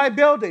finance for my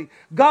building.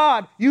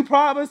 God, you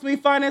promised me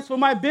finance for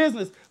my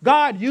business.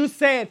 God, you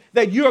said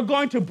that you're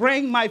going to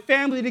bring my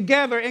family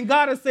together. And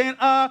God is saying,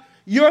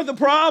 you're the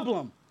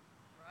problem.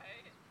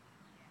 Right.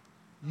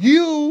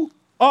 You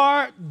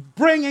are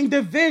bringing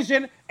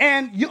division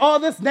and all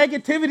this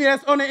negativity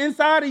that's on the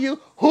inside of you.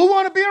 Who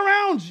want to be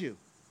around you?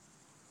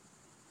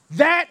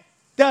 That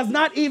does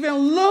not even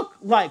look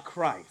like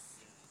Christ.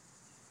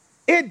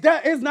 It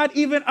is not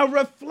even a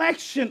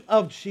reflection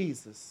of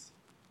Jesus.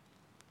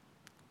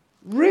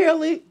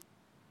 Really,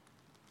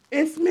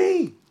 it's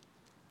me.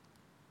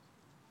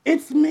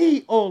 It's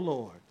me, oh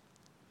Lord.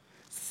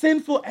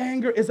 Sinful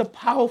anger is a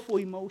powerful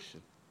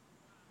emotion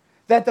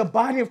that the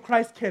body of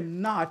Christ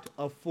cannot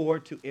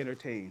afford to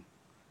entertain.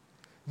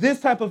 This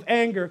type of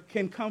anger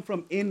can come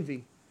from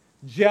envy,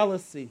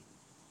 jealousy,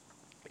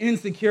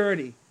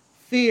 insecurity,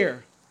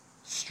 fear,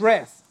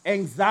 stress,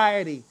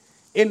 anxiety,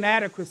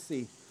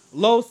 inadequacy,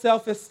 low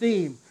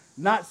self-esteem,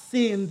 not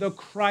seeing the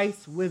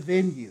Christ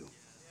within you.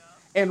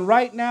 And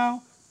right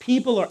now,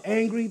 people are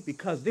angry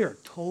because they're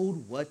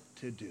told what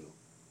to do.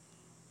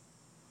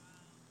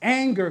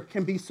 Anger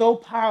can be so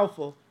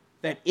powerful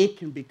that it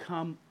can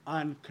become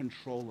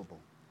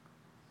uncontrollable.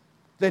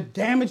 The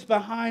damage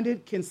behind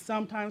it can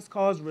sometimes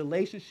cause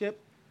relationships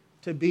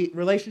to be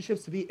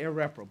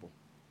irreparable.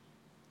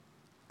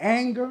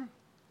 Anger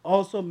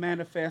also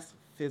manifests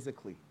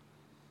physically.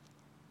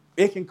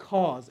 It can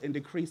cause and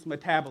decrease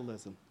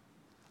metabolism,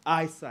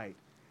 eyesight,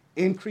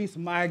 increase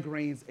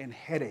migraines and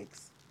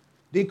headaches,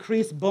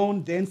 decrease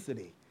bone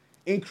density,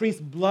 increase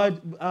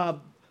blood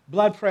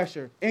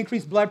pressure,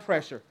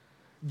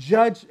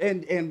 judge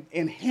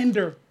and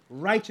hinder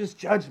righteous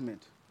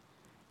judgment.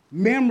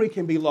 Memory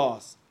can be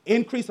lost,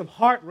 increase of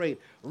heart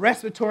rate,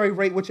 respiratory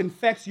rate, which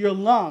infects your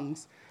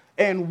lungs.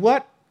 And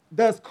what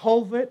does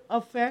COVID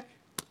affect?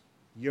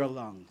 Your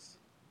lungs.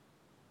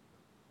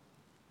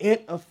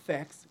 It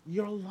affects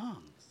your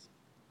lungs.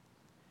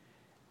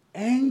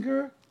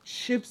 Anger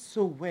chips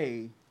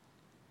away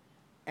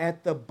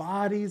at the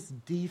body's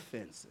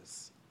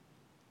defenses.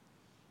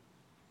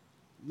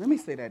 Let me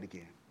say that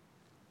again.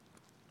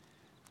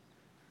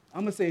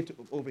 I'm going to say it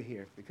over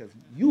here because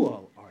you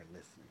all are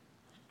listening.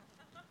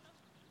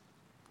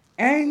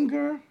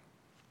 Anger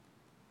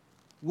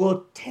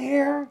will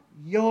tear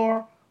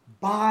your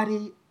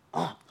body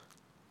up.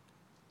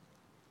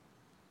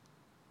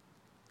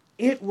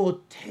 It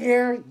will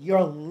tear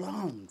your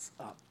lungs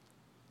up.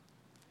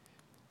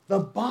 The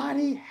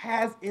body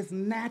has its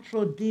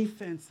natural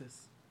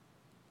defenses.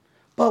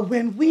 But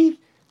when we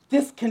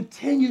just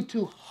continue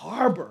to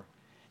harbor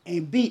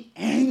and be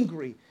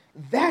angry,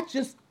 that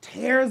just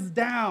tears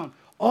down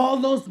all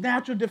those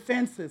natural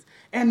defenses.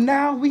 And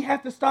now we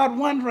have to start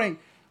wondering,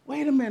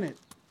 wait a minute,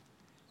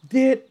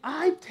 did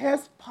I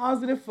test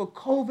positive for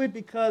COVID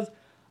because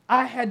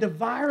I had the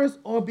virus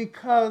or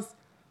because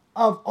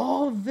of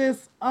all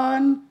this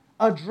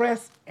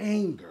unaddressed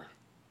anger?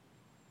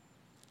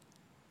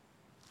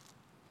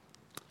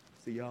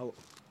 See, y'all.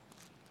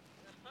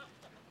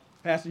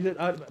 Pastor,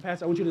 I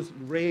want you to just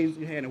raise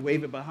your hand and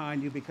wave it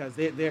behind you because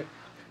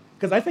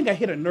because I think I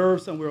hit a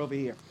nerve somewhere over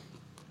here.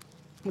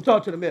 We'll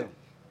talk to the middle.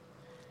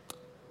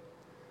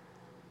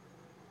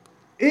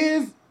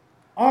 Is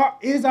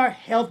our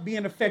health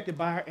being affected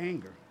by our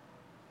anger?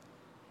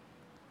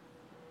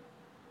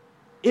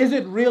 Is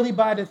it really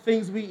by the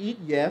things we eat?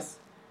 Yes.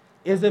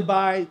 Is it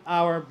by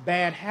our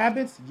bad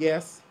habits?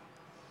 Yes.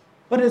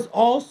 But it's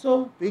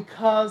also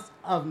because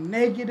of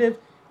negative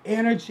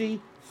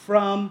energy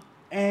from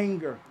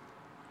anger.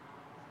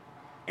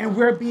 And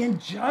we're being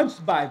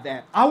judged by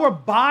that. Our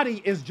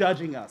body is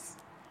judging us.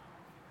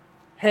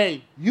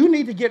 Hey, you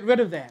need to get rid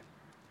of that.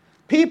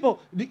 People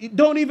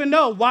don't even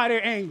know why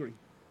they're angry.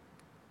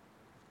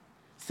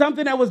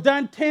 Something that was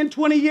done 10,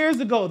 20 years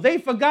ago,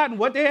 they've forgotten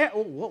what they had.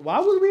 Why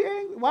was we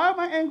angry? Why am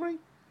I angry?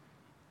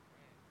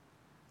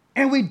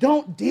 And we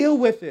don't deal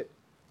with it.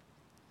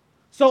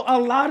 So a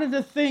lot of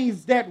the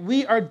things that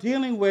we are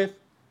dealing with,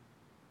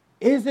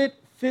 is it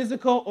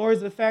physical or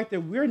is it the fact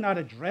that we're not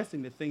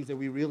addressing the things that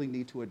we really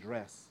need to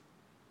address?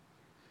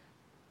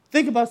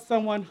 Think about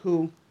someone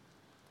who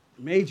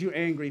made you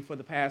angry for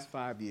the past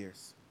 5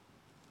 years.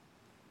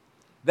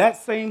 That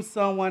same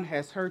someone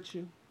has hurt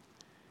you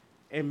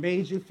and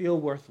made you feel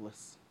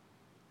worthless.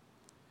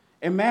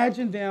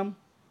 Imagine them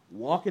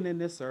walking in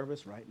this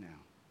service right now.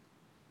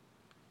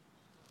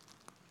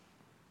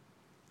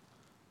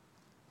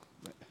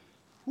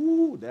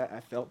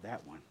 I felt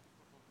that one.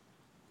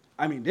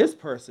 I mean, this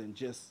person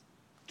just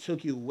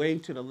took you way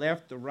to the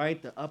left, the right,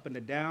 the up and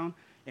the down,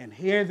 and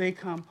here they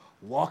come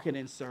walking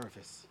in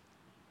service.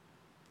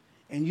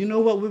 And you know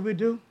what we would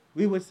do?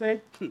 We would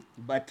say,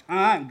 but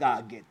time,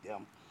 God, get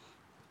them.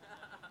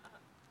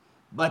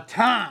 But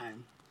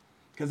time.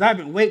 because I've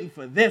been waiting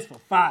for this for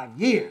 5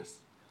 years.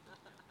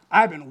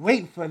 I've been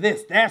waiting for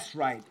this. That's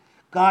right.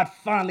 God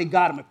finally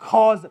got him to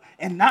cause them.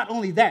 And not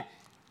only that,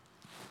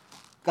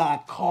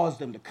 God caused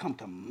them to come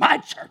to my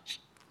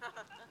church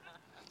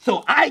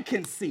so I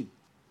can see.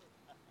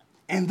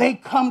 And they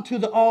come to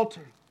the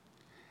altar.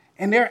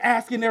 And they're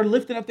asking, they're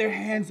lifting up their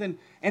hands, and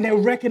they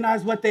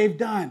recognize what they've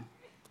done.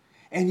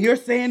 And you're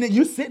saying that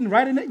you're sitting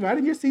right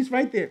in your seats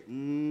right there.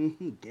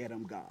 Get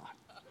them, God.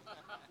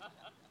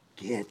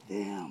 Get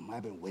them.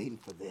 I've been waiting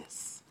for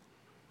this.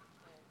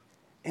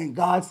 And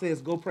God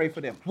says, go pray for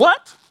them.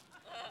 What?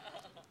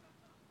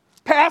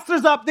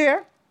 Pastors up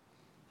there.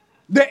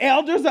 The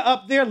elders are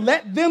up there.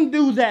 Let them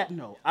do that.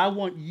 No, I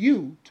want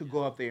you to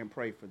go up there and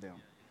pray for them.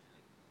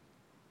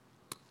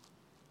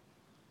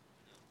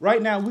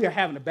 Right now, we are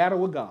having a battle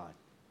with God.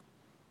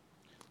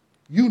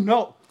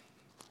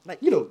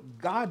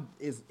 God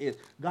is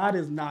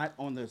not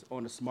on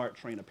the smart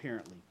train,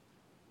 apparently.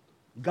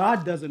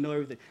 God doesn't know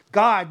everything.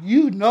 God,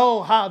 you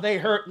know how they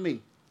hurt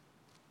me.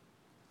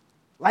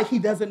 Like he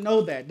doesn't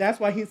know that. That's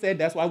why he said,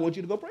 that's why I want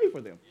you to go pray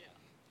for them. Yeah.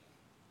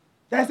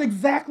 That's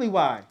exactly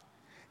why.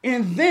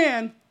 And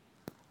then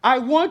I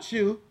want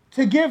you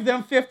to give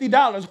them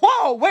 $50.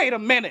 Whoa, wait a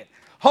minute.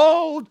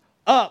 Hold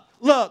up.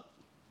 Look.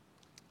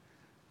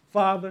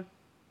 Father,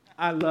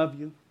 I love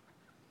you.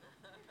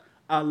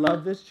 I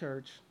love this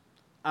church.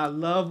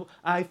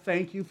 I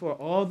thank you for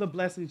all the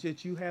blessings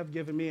that you have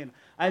given me. And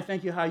I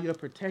thank you how you have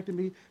protected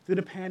me through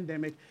the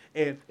pandemic.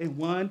 And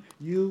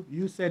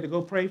you said to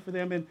go pray for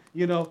them. And,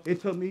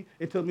 it took me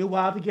a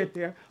while to get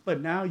there.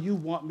 But now you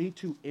want me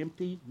to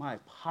empty my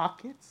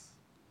pockets?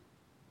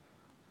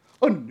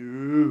 Oh,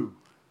 no.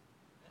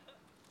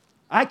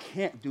 I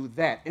can't do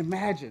that.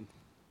 Imagine.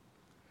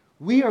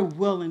 We are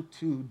willing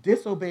to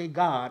disobey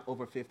God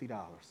over $50.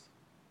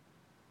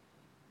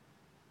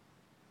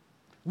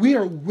 We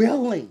are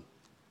willing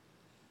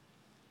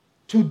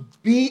to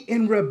be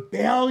in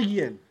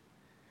rebellion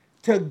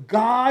to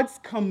God's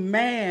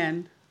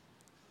command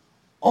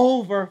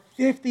over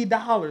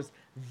 $50.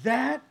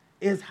 That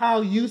is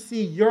how you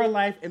see your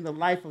life and the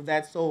life of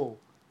that soul.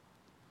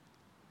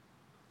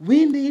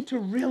 We need to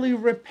really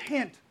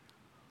repent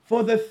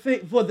for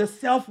the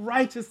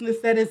self-righteousness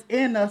that is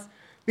in us,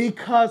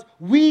 because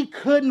we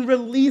couldn't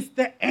release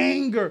the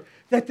anger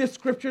that this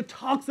scripture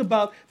talks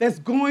about that's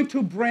going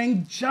to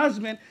bring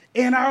judgment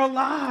in our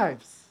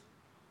lives.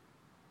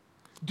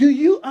 Do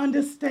you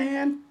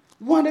understand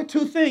one or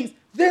two things?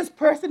 This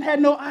person had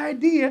no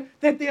idea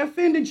that they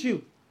offended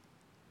you.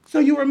 So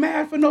you were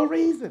mad for no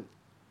reason,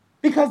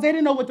 because they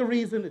didn't know what the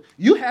reason is.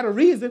 You had a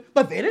reason,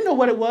 but they didn't know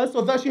what it was,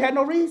 so thus you had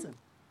no reason.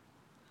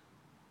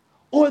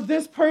 Or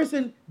this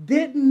person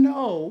didn't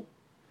know,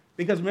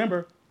 because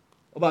remember,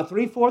 about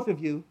 3/4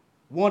 of you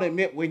won't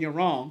admit when you're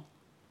wrong.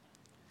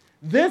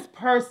 This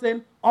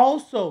person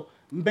also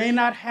may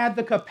not have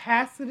the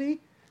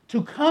capacity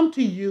to come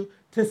to you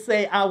to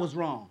say, I was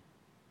wrong.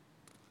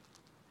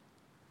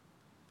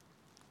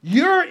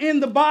 You're in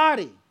the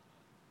body.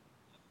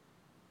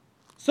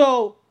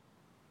 So,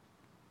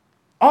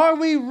 are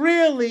we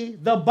really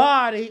the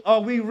body, or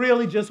are we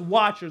really just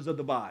watchers of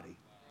the body?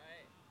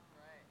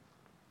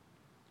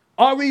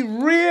 Are we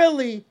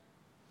really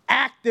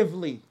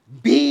actively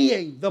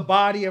being the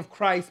body of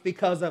Christ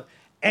because of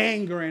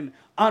anger and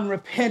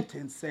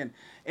unrepentance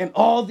and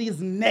all these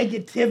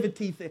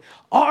negativity things?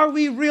 Are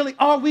we really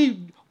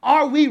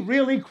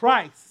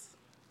Christ?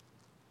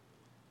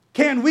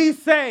 Can we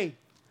say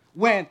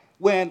when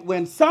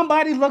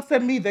somebody looks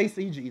at me, they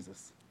see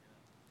Jesus?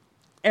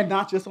 And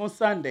not just on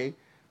Sunday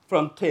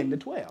from 10 to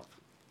 12.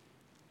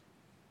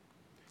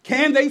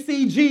 Can they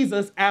see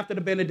Jesus after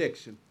the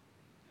benediction?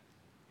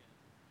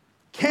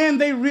 Can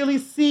they really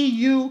see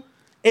you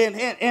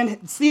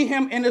and see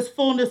him in his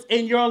fullness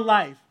in your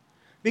life?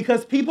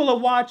 Because people are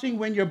watching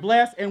when you're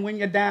blessed and when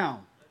you're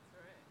down.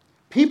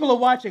 People are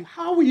watching.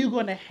 How are you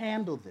going to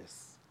handle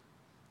this?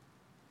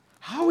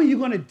 How are you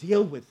going to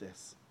deal with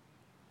this?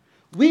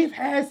 We've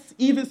had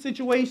even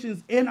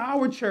situations in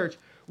our church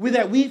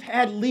where we've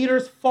had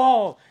leaders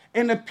fall,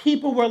 and the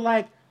people were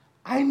like,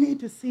 I need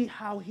to see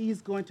how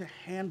he's going to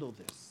handle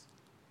this,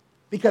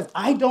 because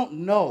I don't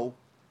know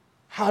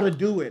how to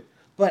do it.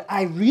 But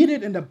I read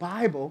it in the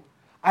Bible,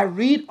 I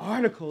read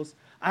articles,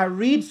 I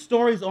read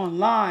stories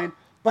online,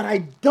 but I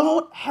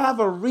don't have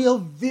a real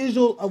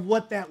visual of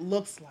what that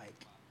looks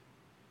like.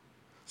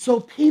 So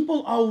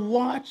people are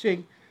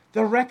watching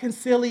the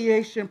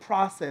reconciliation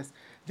process.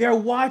 They're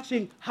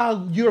watching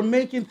how you're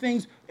making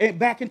things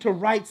back into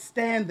right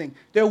standing.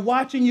 They're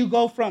watching you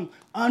go from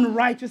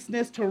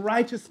unrighteousness to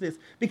righteousness,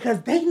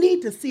 because they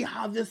need to see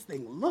how this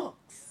thing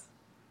looks.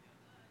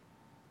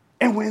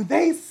 And when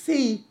they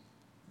see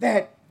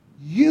that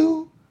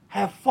you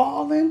have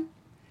fallen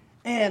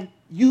and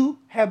you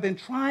have been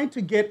trying to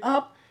get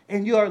up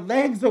and your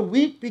legs are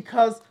weak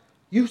because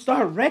you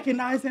start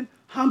recognizing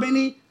how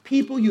many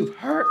people you've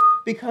hurt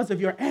because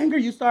of your anger,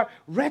 you start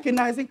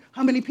recognizing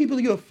how many people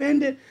you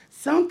offended,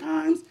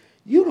 sometimes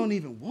you don't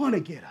even want to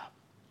get up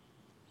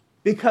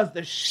because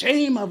the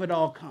shame of it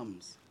all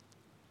comes.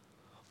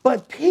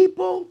 But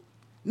people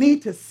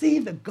need to see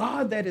the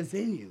God that is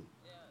in you.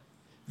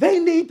 They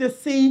need to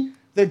see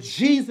the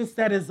Jesus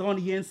that is on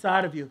the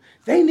inside of you.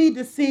 They need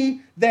to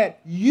see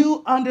that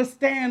you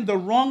understand the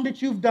wrong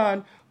that you've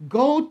done.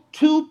 Go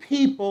to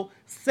people,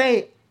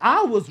 say,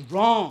 I was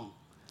wrong.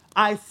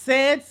 I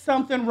said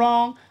something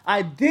wrong.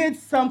 I did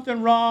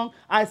something wrong.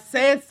 I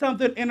said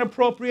something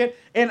inappropriate,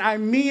 and I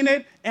mean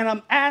it, and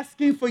I'm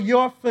asking for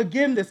your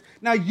forgiveness.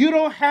 Now, you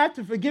don't have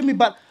to forgive me,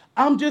 but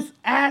I'm just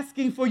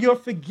asking for your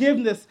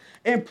forgiveness,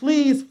 and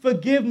please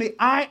forgive me.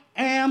 I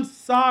am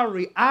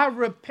sorry. I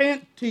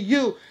repent to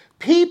you.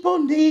 People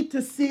need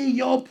to see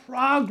your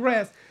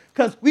progress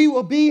because we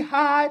will be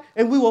high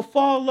and we will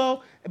fall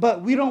low,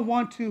 but we don't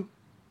want to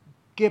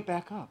get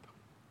back up.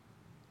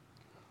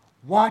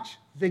 Watch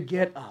the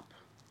get up.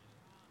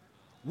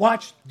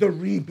 Watch the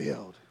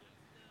rebuild.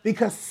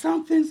 Because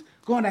something's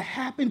going to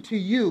happen to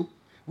you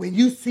when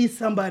you see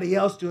somebody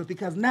else do it.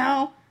 Because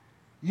now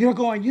you're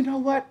going, you know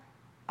what?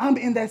 I'm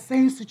in that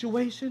same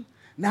situation.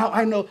 Now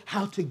I know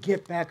how to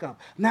get back up.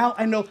 Now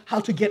I know how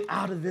to get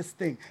out of this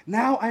thing.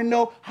 Now I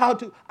know how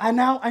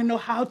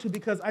to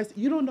because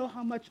you don't know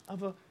how much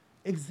of an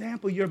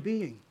example you're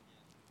being.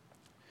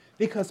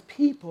 Because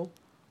people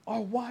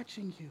are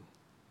watching you.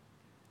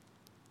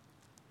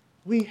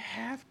 We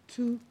have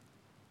to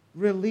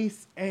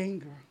release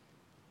anger.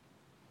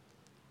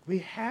 We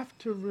have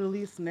to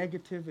release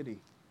negativity.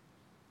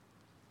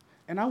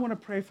 And I want to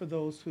pray for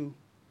those who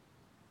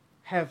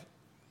have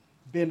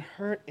been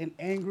hurt and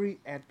angry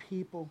at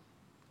people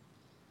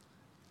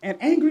and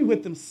angry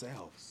with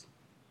themselves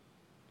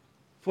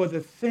for the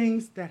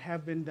things that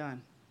have been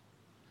done.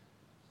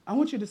 I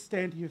want you to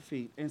stand to your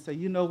feet and say,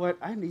 you know what?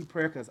 I need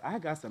prayer because I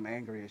got some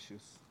anger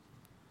issues.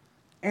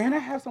 And I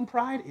have some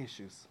pride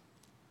issues.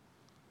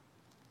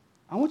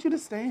 I want you to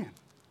stand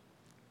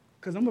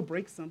because I'm going to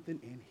break something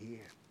in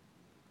here.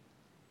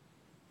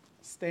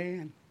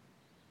 Stand.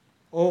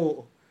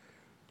 Oh,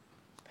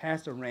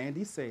 Pastor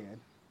Randy said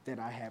that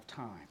I have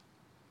time.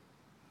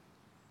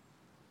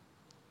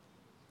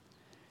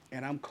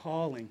 And I'm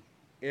calling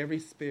every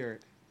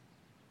spirit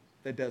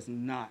that does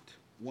not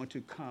want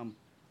to come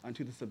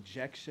unto the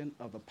subjection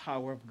of the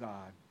power of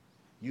God.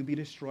 You be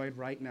destroyed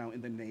right now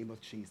in the name of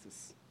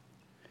Jesus.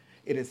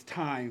 It is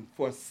time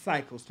for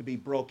cycles to be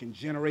broken,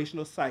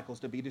 generational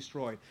cycles to be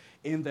destroyed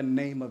in the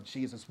name of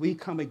Jesus. We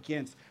come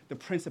against the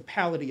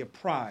principality of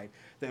pride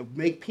that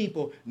make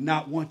people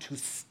not want to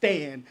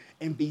stand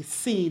and be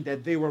seen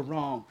that they were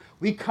wrong.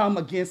 We come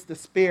against the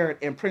spirit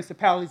and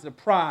principalities of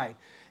pride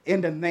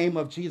in the name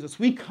of Jesus.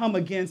 We come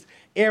against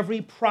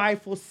every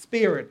prideful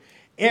spirit,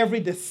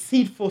 every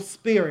deceitful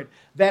spirit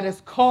that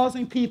is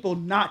causing people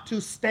not to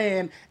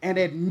stand and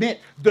admit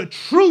the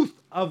truth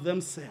of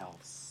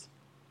themselves.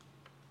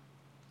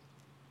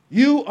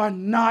 You are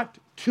not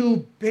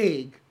too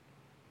big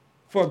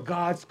for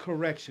God's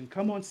correction.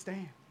 Come on,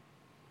 stand.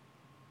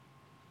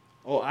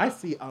 Oh, I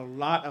see a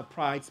lot of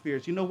pride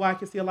spirits. You know why I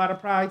can see a lot of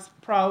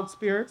proud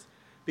spirits?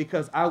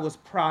 Because I was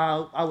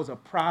proud. I was a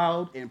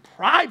proud and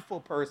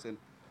prideful person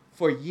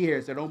for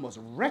years that almost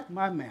wrecked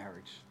my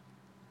marriage.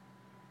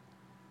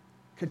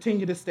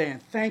 Continue to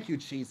stand. Thank you,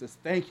 Jesus.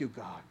 Thank you,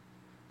 God.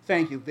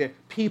 Thank you. There are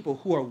people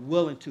who are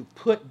willing to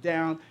put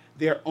down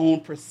their own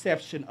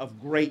perception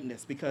of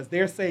greatness because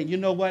they're saying, you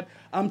know what?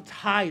 I'm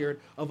tired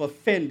of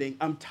offending.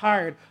 I'm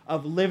tired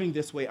of living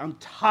this way. I'm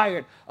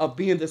tired of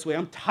being this way.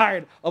 I'm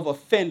tired of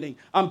offending.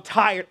 I'm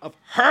tired of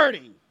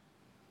hurting.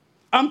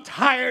 I'm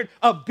tired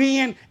of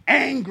being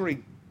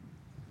angry.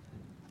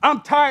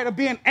 I'm tired of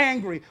being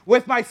angry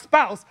with my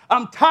spouse.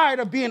 I'm tired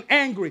of being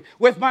angry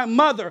with my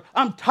mother.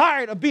 I'm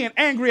tired of being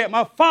angry at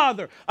my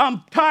father.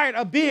 I'm tired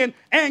of being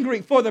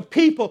angry for the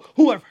people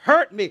who have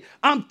hurt me.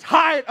 I'm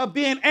tired of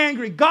being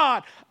angry.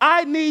 God,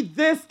 I need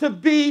this to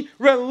be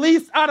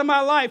released out of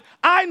my life.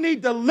 I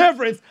need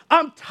deliverance.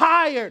 I'm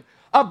tired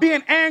of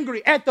being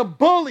angry at the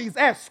bullies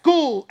at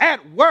school,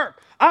 at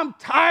work. I'm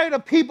tired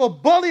of people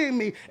bullying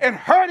me and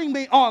hurting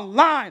me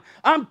online.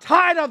 I'm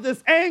tired of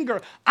this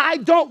anger. I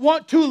don't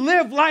want to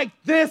live like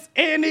this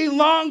any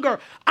longer.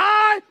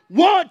 I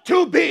want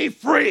to be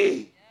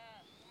free.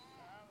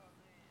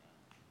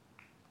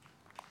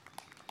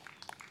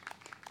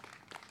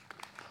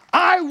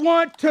 I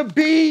want to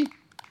be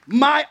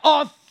my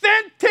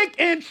authentic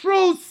and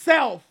true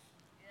self.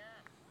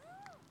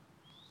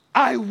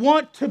 I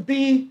want to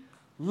be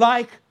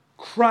like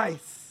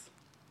Christ.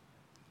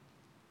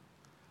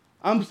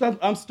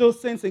 I'm still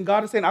sensing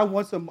God is saying, I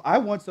want some more. I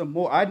want some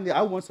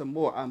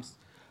more.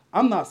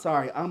 I'm not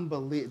sorry.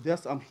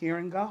 I'm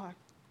hearing God.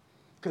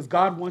 Because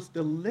God wants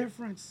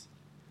deliverance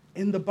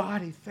in the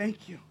body.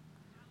 Thank you.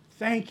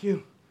 Thank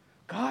you.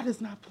 God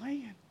is not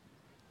playing.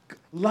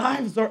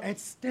 Lives are at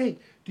stake.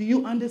 Do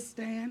you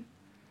understand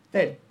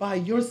that by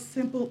your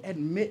simple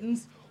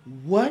admittance,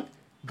 what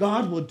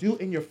God will do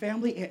in your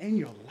family and in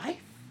your life?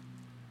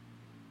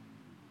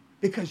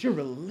 Because you're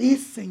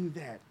releasing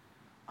that.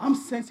 I'm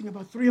sensing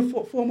about 3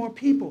 or 4 more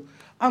people.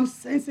 I'm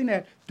sensing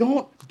that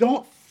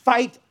don't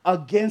fight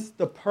against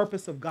the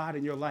purpose of God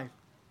in your life.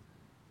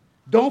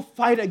 Don't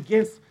fight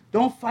against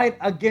Don't fight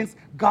against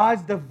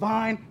God's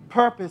divine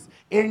purpose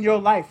in your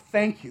life.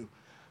 Thank you.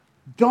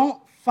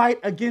 Don't fight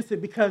against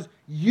it because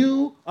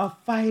you are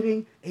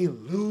fighting a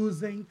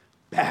losing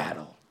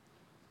battle.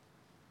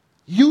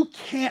 You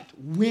can't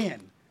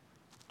win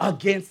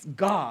against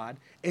God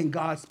and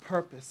God's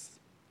purpose.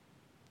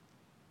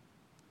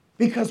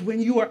 Because when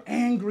you are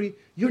angry,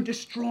 you're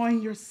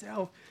destroying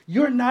yourself.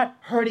 You're not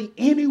hurting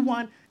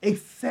anyone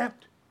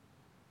except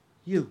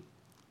you.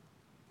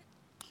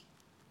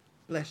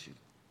 Bless you.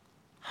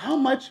 How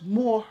much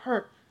more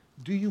hurt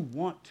do you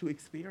want to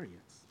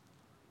experience?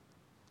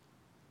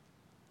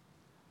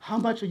 How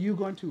much are you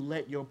going to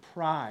let your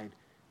pride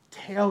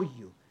tell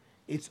you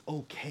it's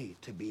okay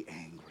to be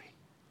angry?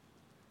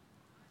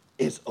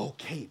 It's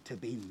okay to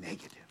be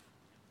negative.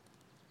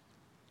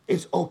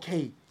 It's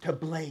okay to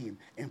blame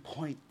and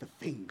point the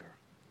finger.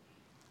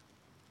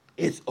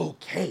 It's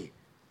okay.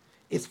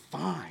 It's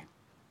fine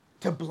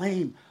to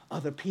blame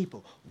other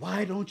people.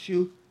 Why don't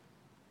you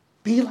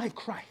be like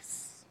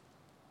Christ?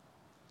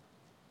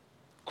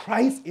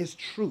 Christ is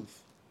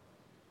truth.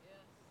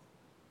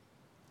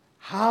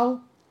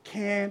 How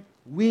can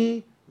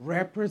we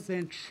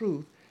represent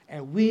truth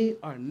and we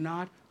are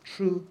not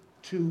true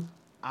to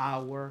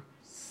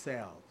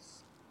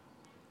ourselves?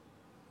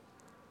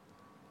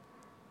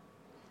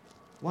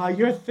 While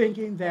you're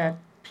thinking that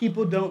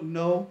people don't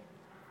know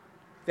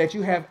that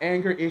you have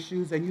anger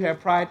issues and you have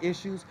pride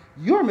issues,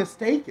 you're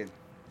mistaken.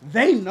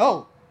 They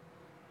know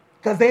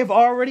because they've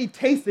already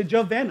tasted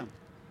your venom.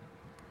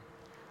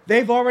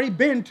 They've already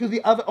been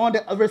on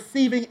the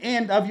receiving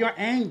end of your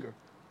anger.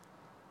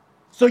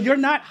 So you're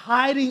not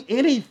hiding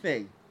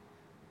anything.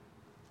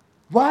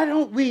 Why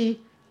don't we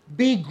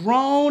be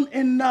grown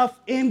enough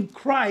in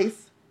Christ,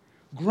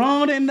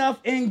 grown enough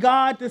in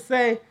God to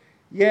say,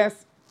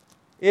 yes,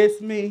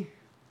 it's me.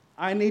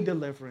 I need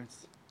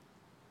deliverance.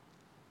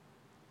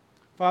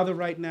 Father,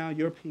 right now,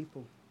 your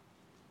people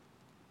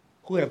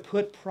who have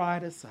put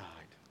pride aside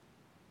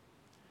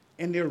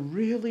and they're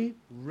really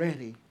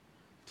ready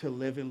to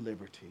live in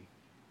liberty.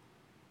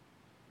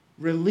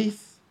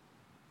 Release,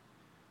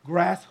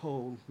 grasp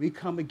hold. We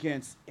come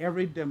against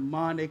every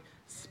demonic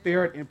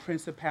spirit and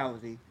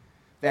principality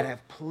that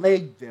have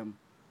plagued them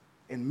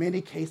in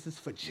many cases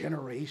for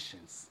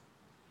generations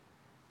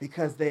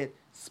because that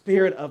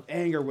spirit of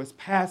anger was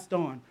passed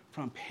on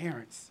from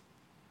parents.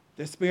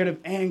 The spirit of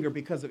anger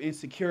because of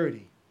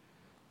insecurity.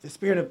 The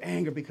spirit of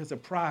anger because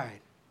of pride.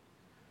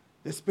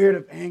 The spirit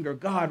of anger.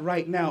 God,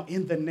 right now,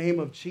 in the name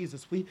of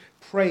Jesus, we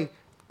pray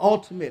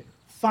ultimate,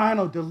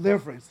 final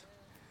deliverance,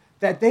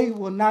 that they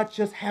will not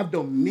just have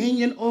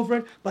dominion over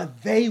it,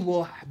 but they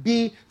will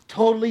be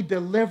totally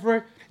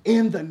delivered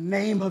in the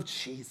name of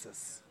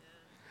Jesus.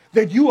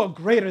 That you are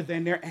greater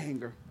than their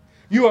anger.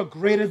 You are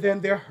greater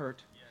than their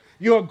hurt.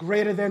 You're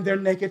greater than their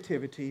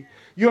negativity.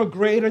 You're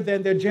greater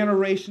than their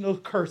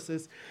generational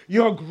curses.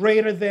 You're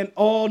greater than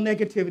all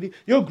negativity.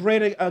 You're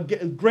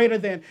greater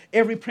than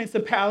every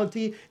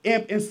principality,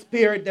 imp, and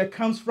spirit that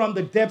comes from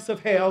the depths of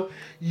hell.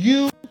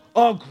 You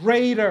are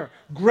greater.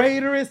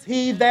 Greater is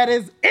he that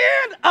is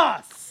in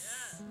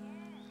us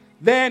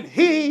than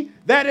he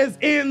that is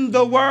in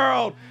the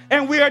world.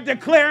 And we are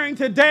declaring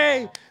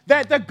today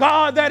that the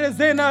God that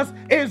is in us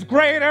is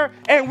greater,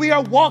 and we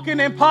are walking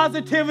in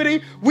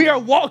positivity. We are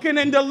walking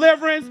in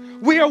deliverance.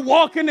 We are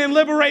walking in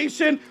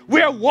liberation.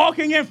 We are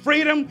walking in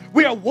freedom.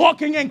 We are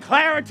walking in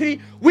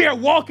clarity. We are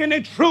walking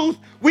in truth.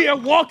 We are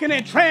walking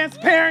in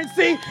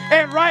transparency.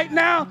 And right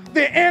now,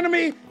 the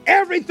enemy,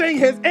 everything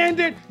has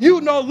ended.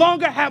 You no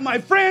longer have my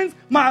friends,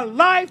 my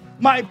life,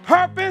 my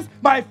purpose,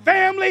 my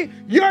family.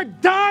 You're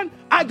done.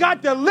 I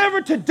got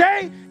delivered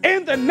today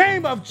in the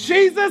name of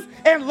Jesus.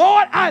 And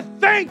Lord, I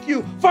thank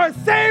you for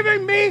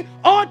saving me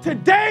on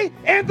today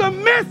in the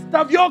midst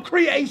of your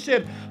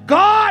creation.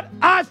 God,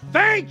 I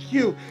thank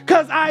you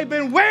because I've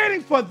been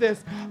waiting for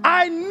this.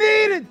 I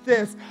needed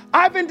this.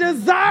 I've been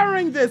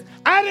desiring this.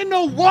 I didn't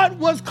know what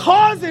was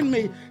causing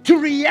me to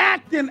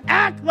react and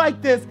act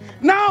like this.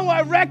 Now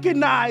I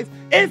recognize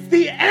it's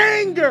the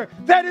anger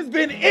that has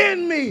been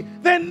in me,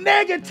 the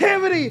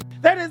negativity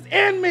that is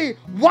in me.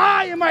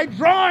 Why am I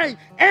drawing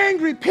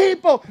angry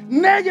people,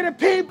 negative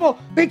people?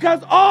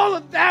 Because all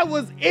of that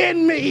was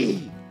in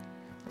me.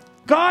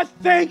 God,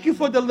 thank you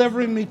for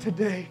delivering me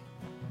today.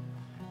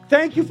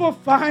 Thank you for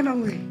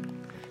finally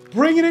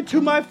bringing it to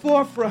my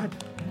forefront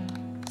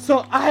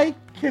so I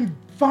can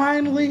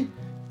finally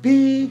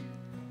be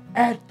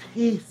at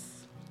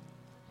peace.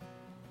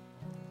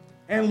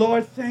 And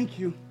Lord, thank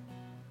you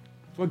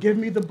for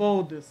giving me the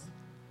boldness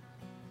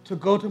to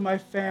go to my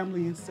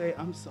family and say,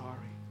 I'm sorry.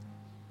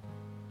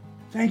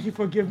 Thank you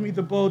for giving me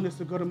the boldness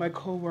to go to my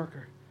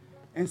coworker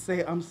and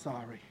say, I'm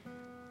sorry.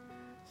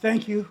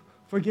 Thank you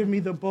for giving me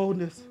the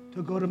boldness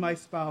to go to my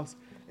spouse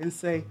and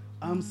say,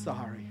 I'm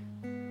sorry.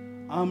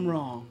 I'm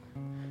wrong.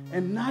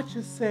 And not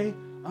just say,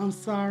 I'm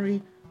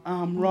sorry,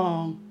 I'm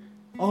wrong.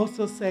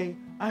 Also say,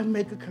 I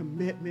make a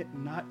commitment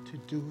not to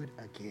do it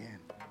again.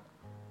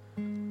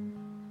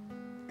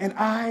 And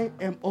I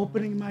am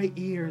opening my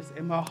ears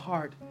and my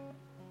heart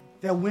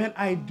that when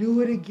I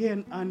do it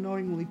again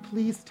unknowingly,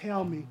 please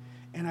tell me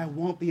and I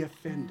won't be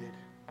offended.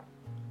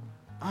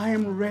 I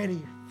am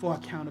ready for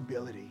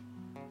accountability.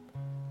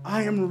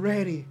 I am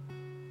ready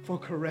for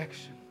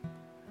correction.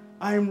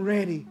 I am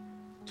ready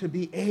to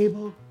be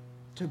able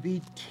to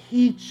be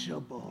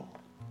teachable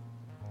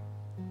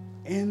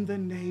in the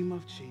name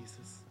of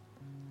Jesus.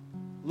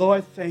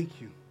 Lord,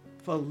 thank you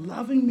for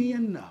loving me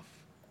enough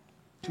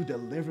to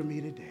deliver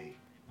me today.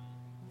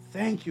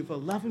 Thank you for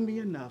loving me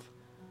enough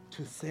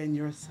to send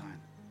your son.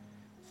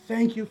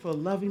 Thank you for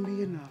loving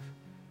me enough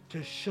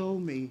to show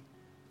me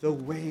the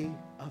way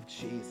of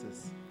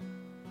Jesus.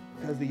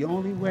 Because the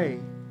only way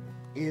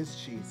is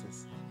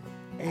Jesus.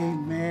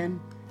 Amen,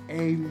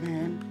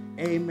 amen,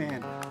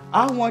 amen.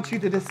 I want you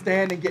to just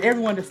stand and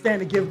everyone to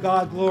stand and give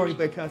God glory,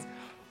 because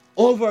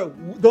over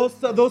those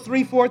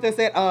 3/4 that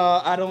said,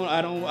 I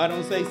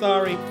don't say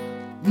sorry.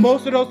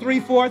 Most of those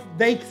 3/4,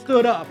 they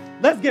stood up.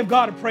 Let's give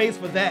God a praise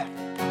for that.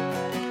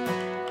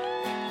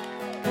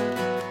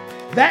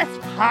 That's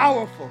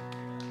powerful.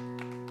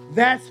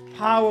 That's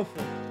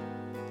powerful.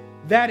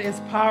 That is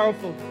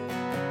powerful.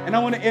 And I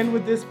want to end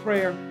with this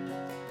prayer,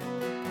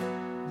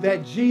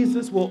 that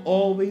Jesus will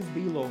always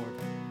be Lord.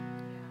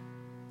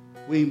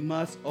 We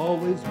must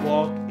always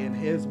walk in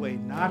his way,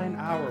 not in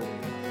our way,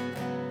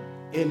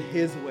 in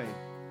his way.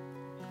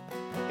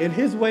 And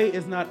his way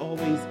is not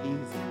always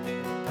easy,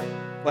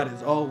 but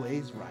it's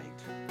always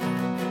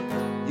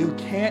right. You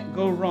can't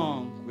go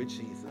wrong with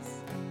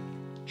Jesus.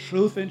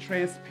 Truth and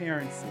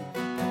transparency,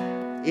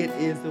 it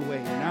is the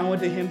way. Now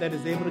unto him that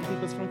is able to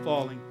keep us from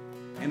falling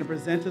and to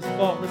present us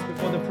faultless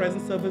before the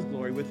presence of his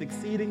glory with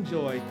exceeding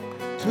joy,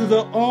 to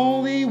the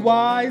only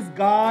wise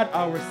God,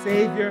 our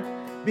Savior,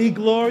 be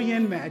glory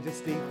and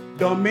majesty,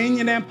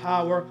 dominion and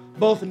power,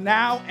 both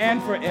now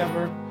and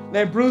forever.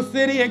 Let Bruce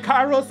City and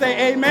Cairo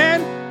say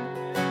amen,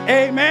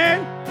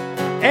 amen,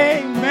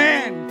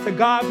 amen. To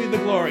God be the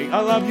glory. I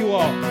love you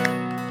all.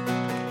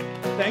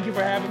 Thank you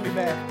for having me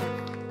back.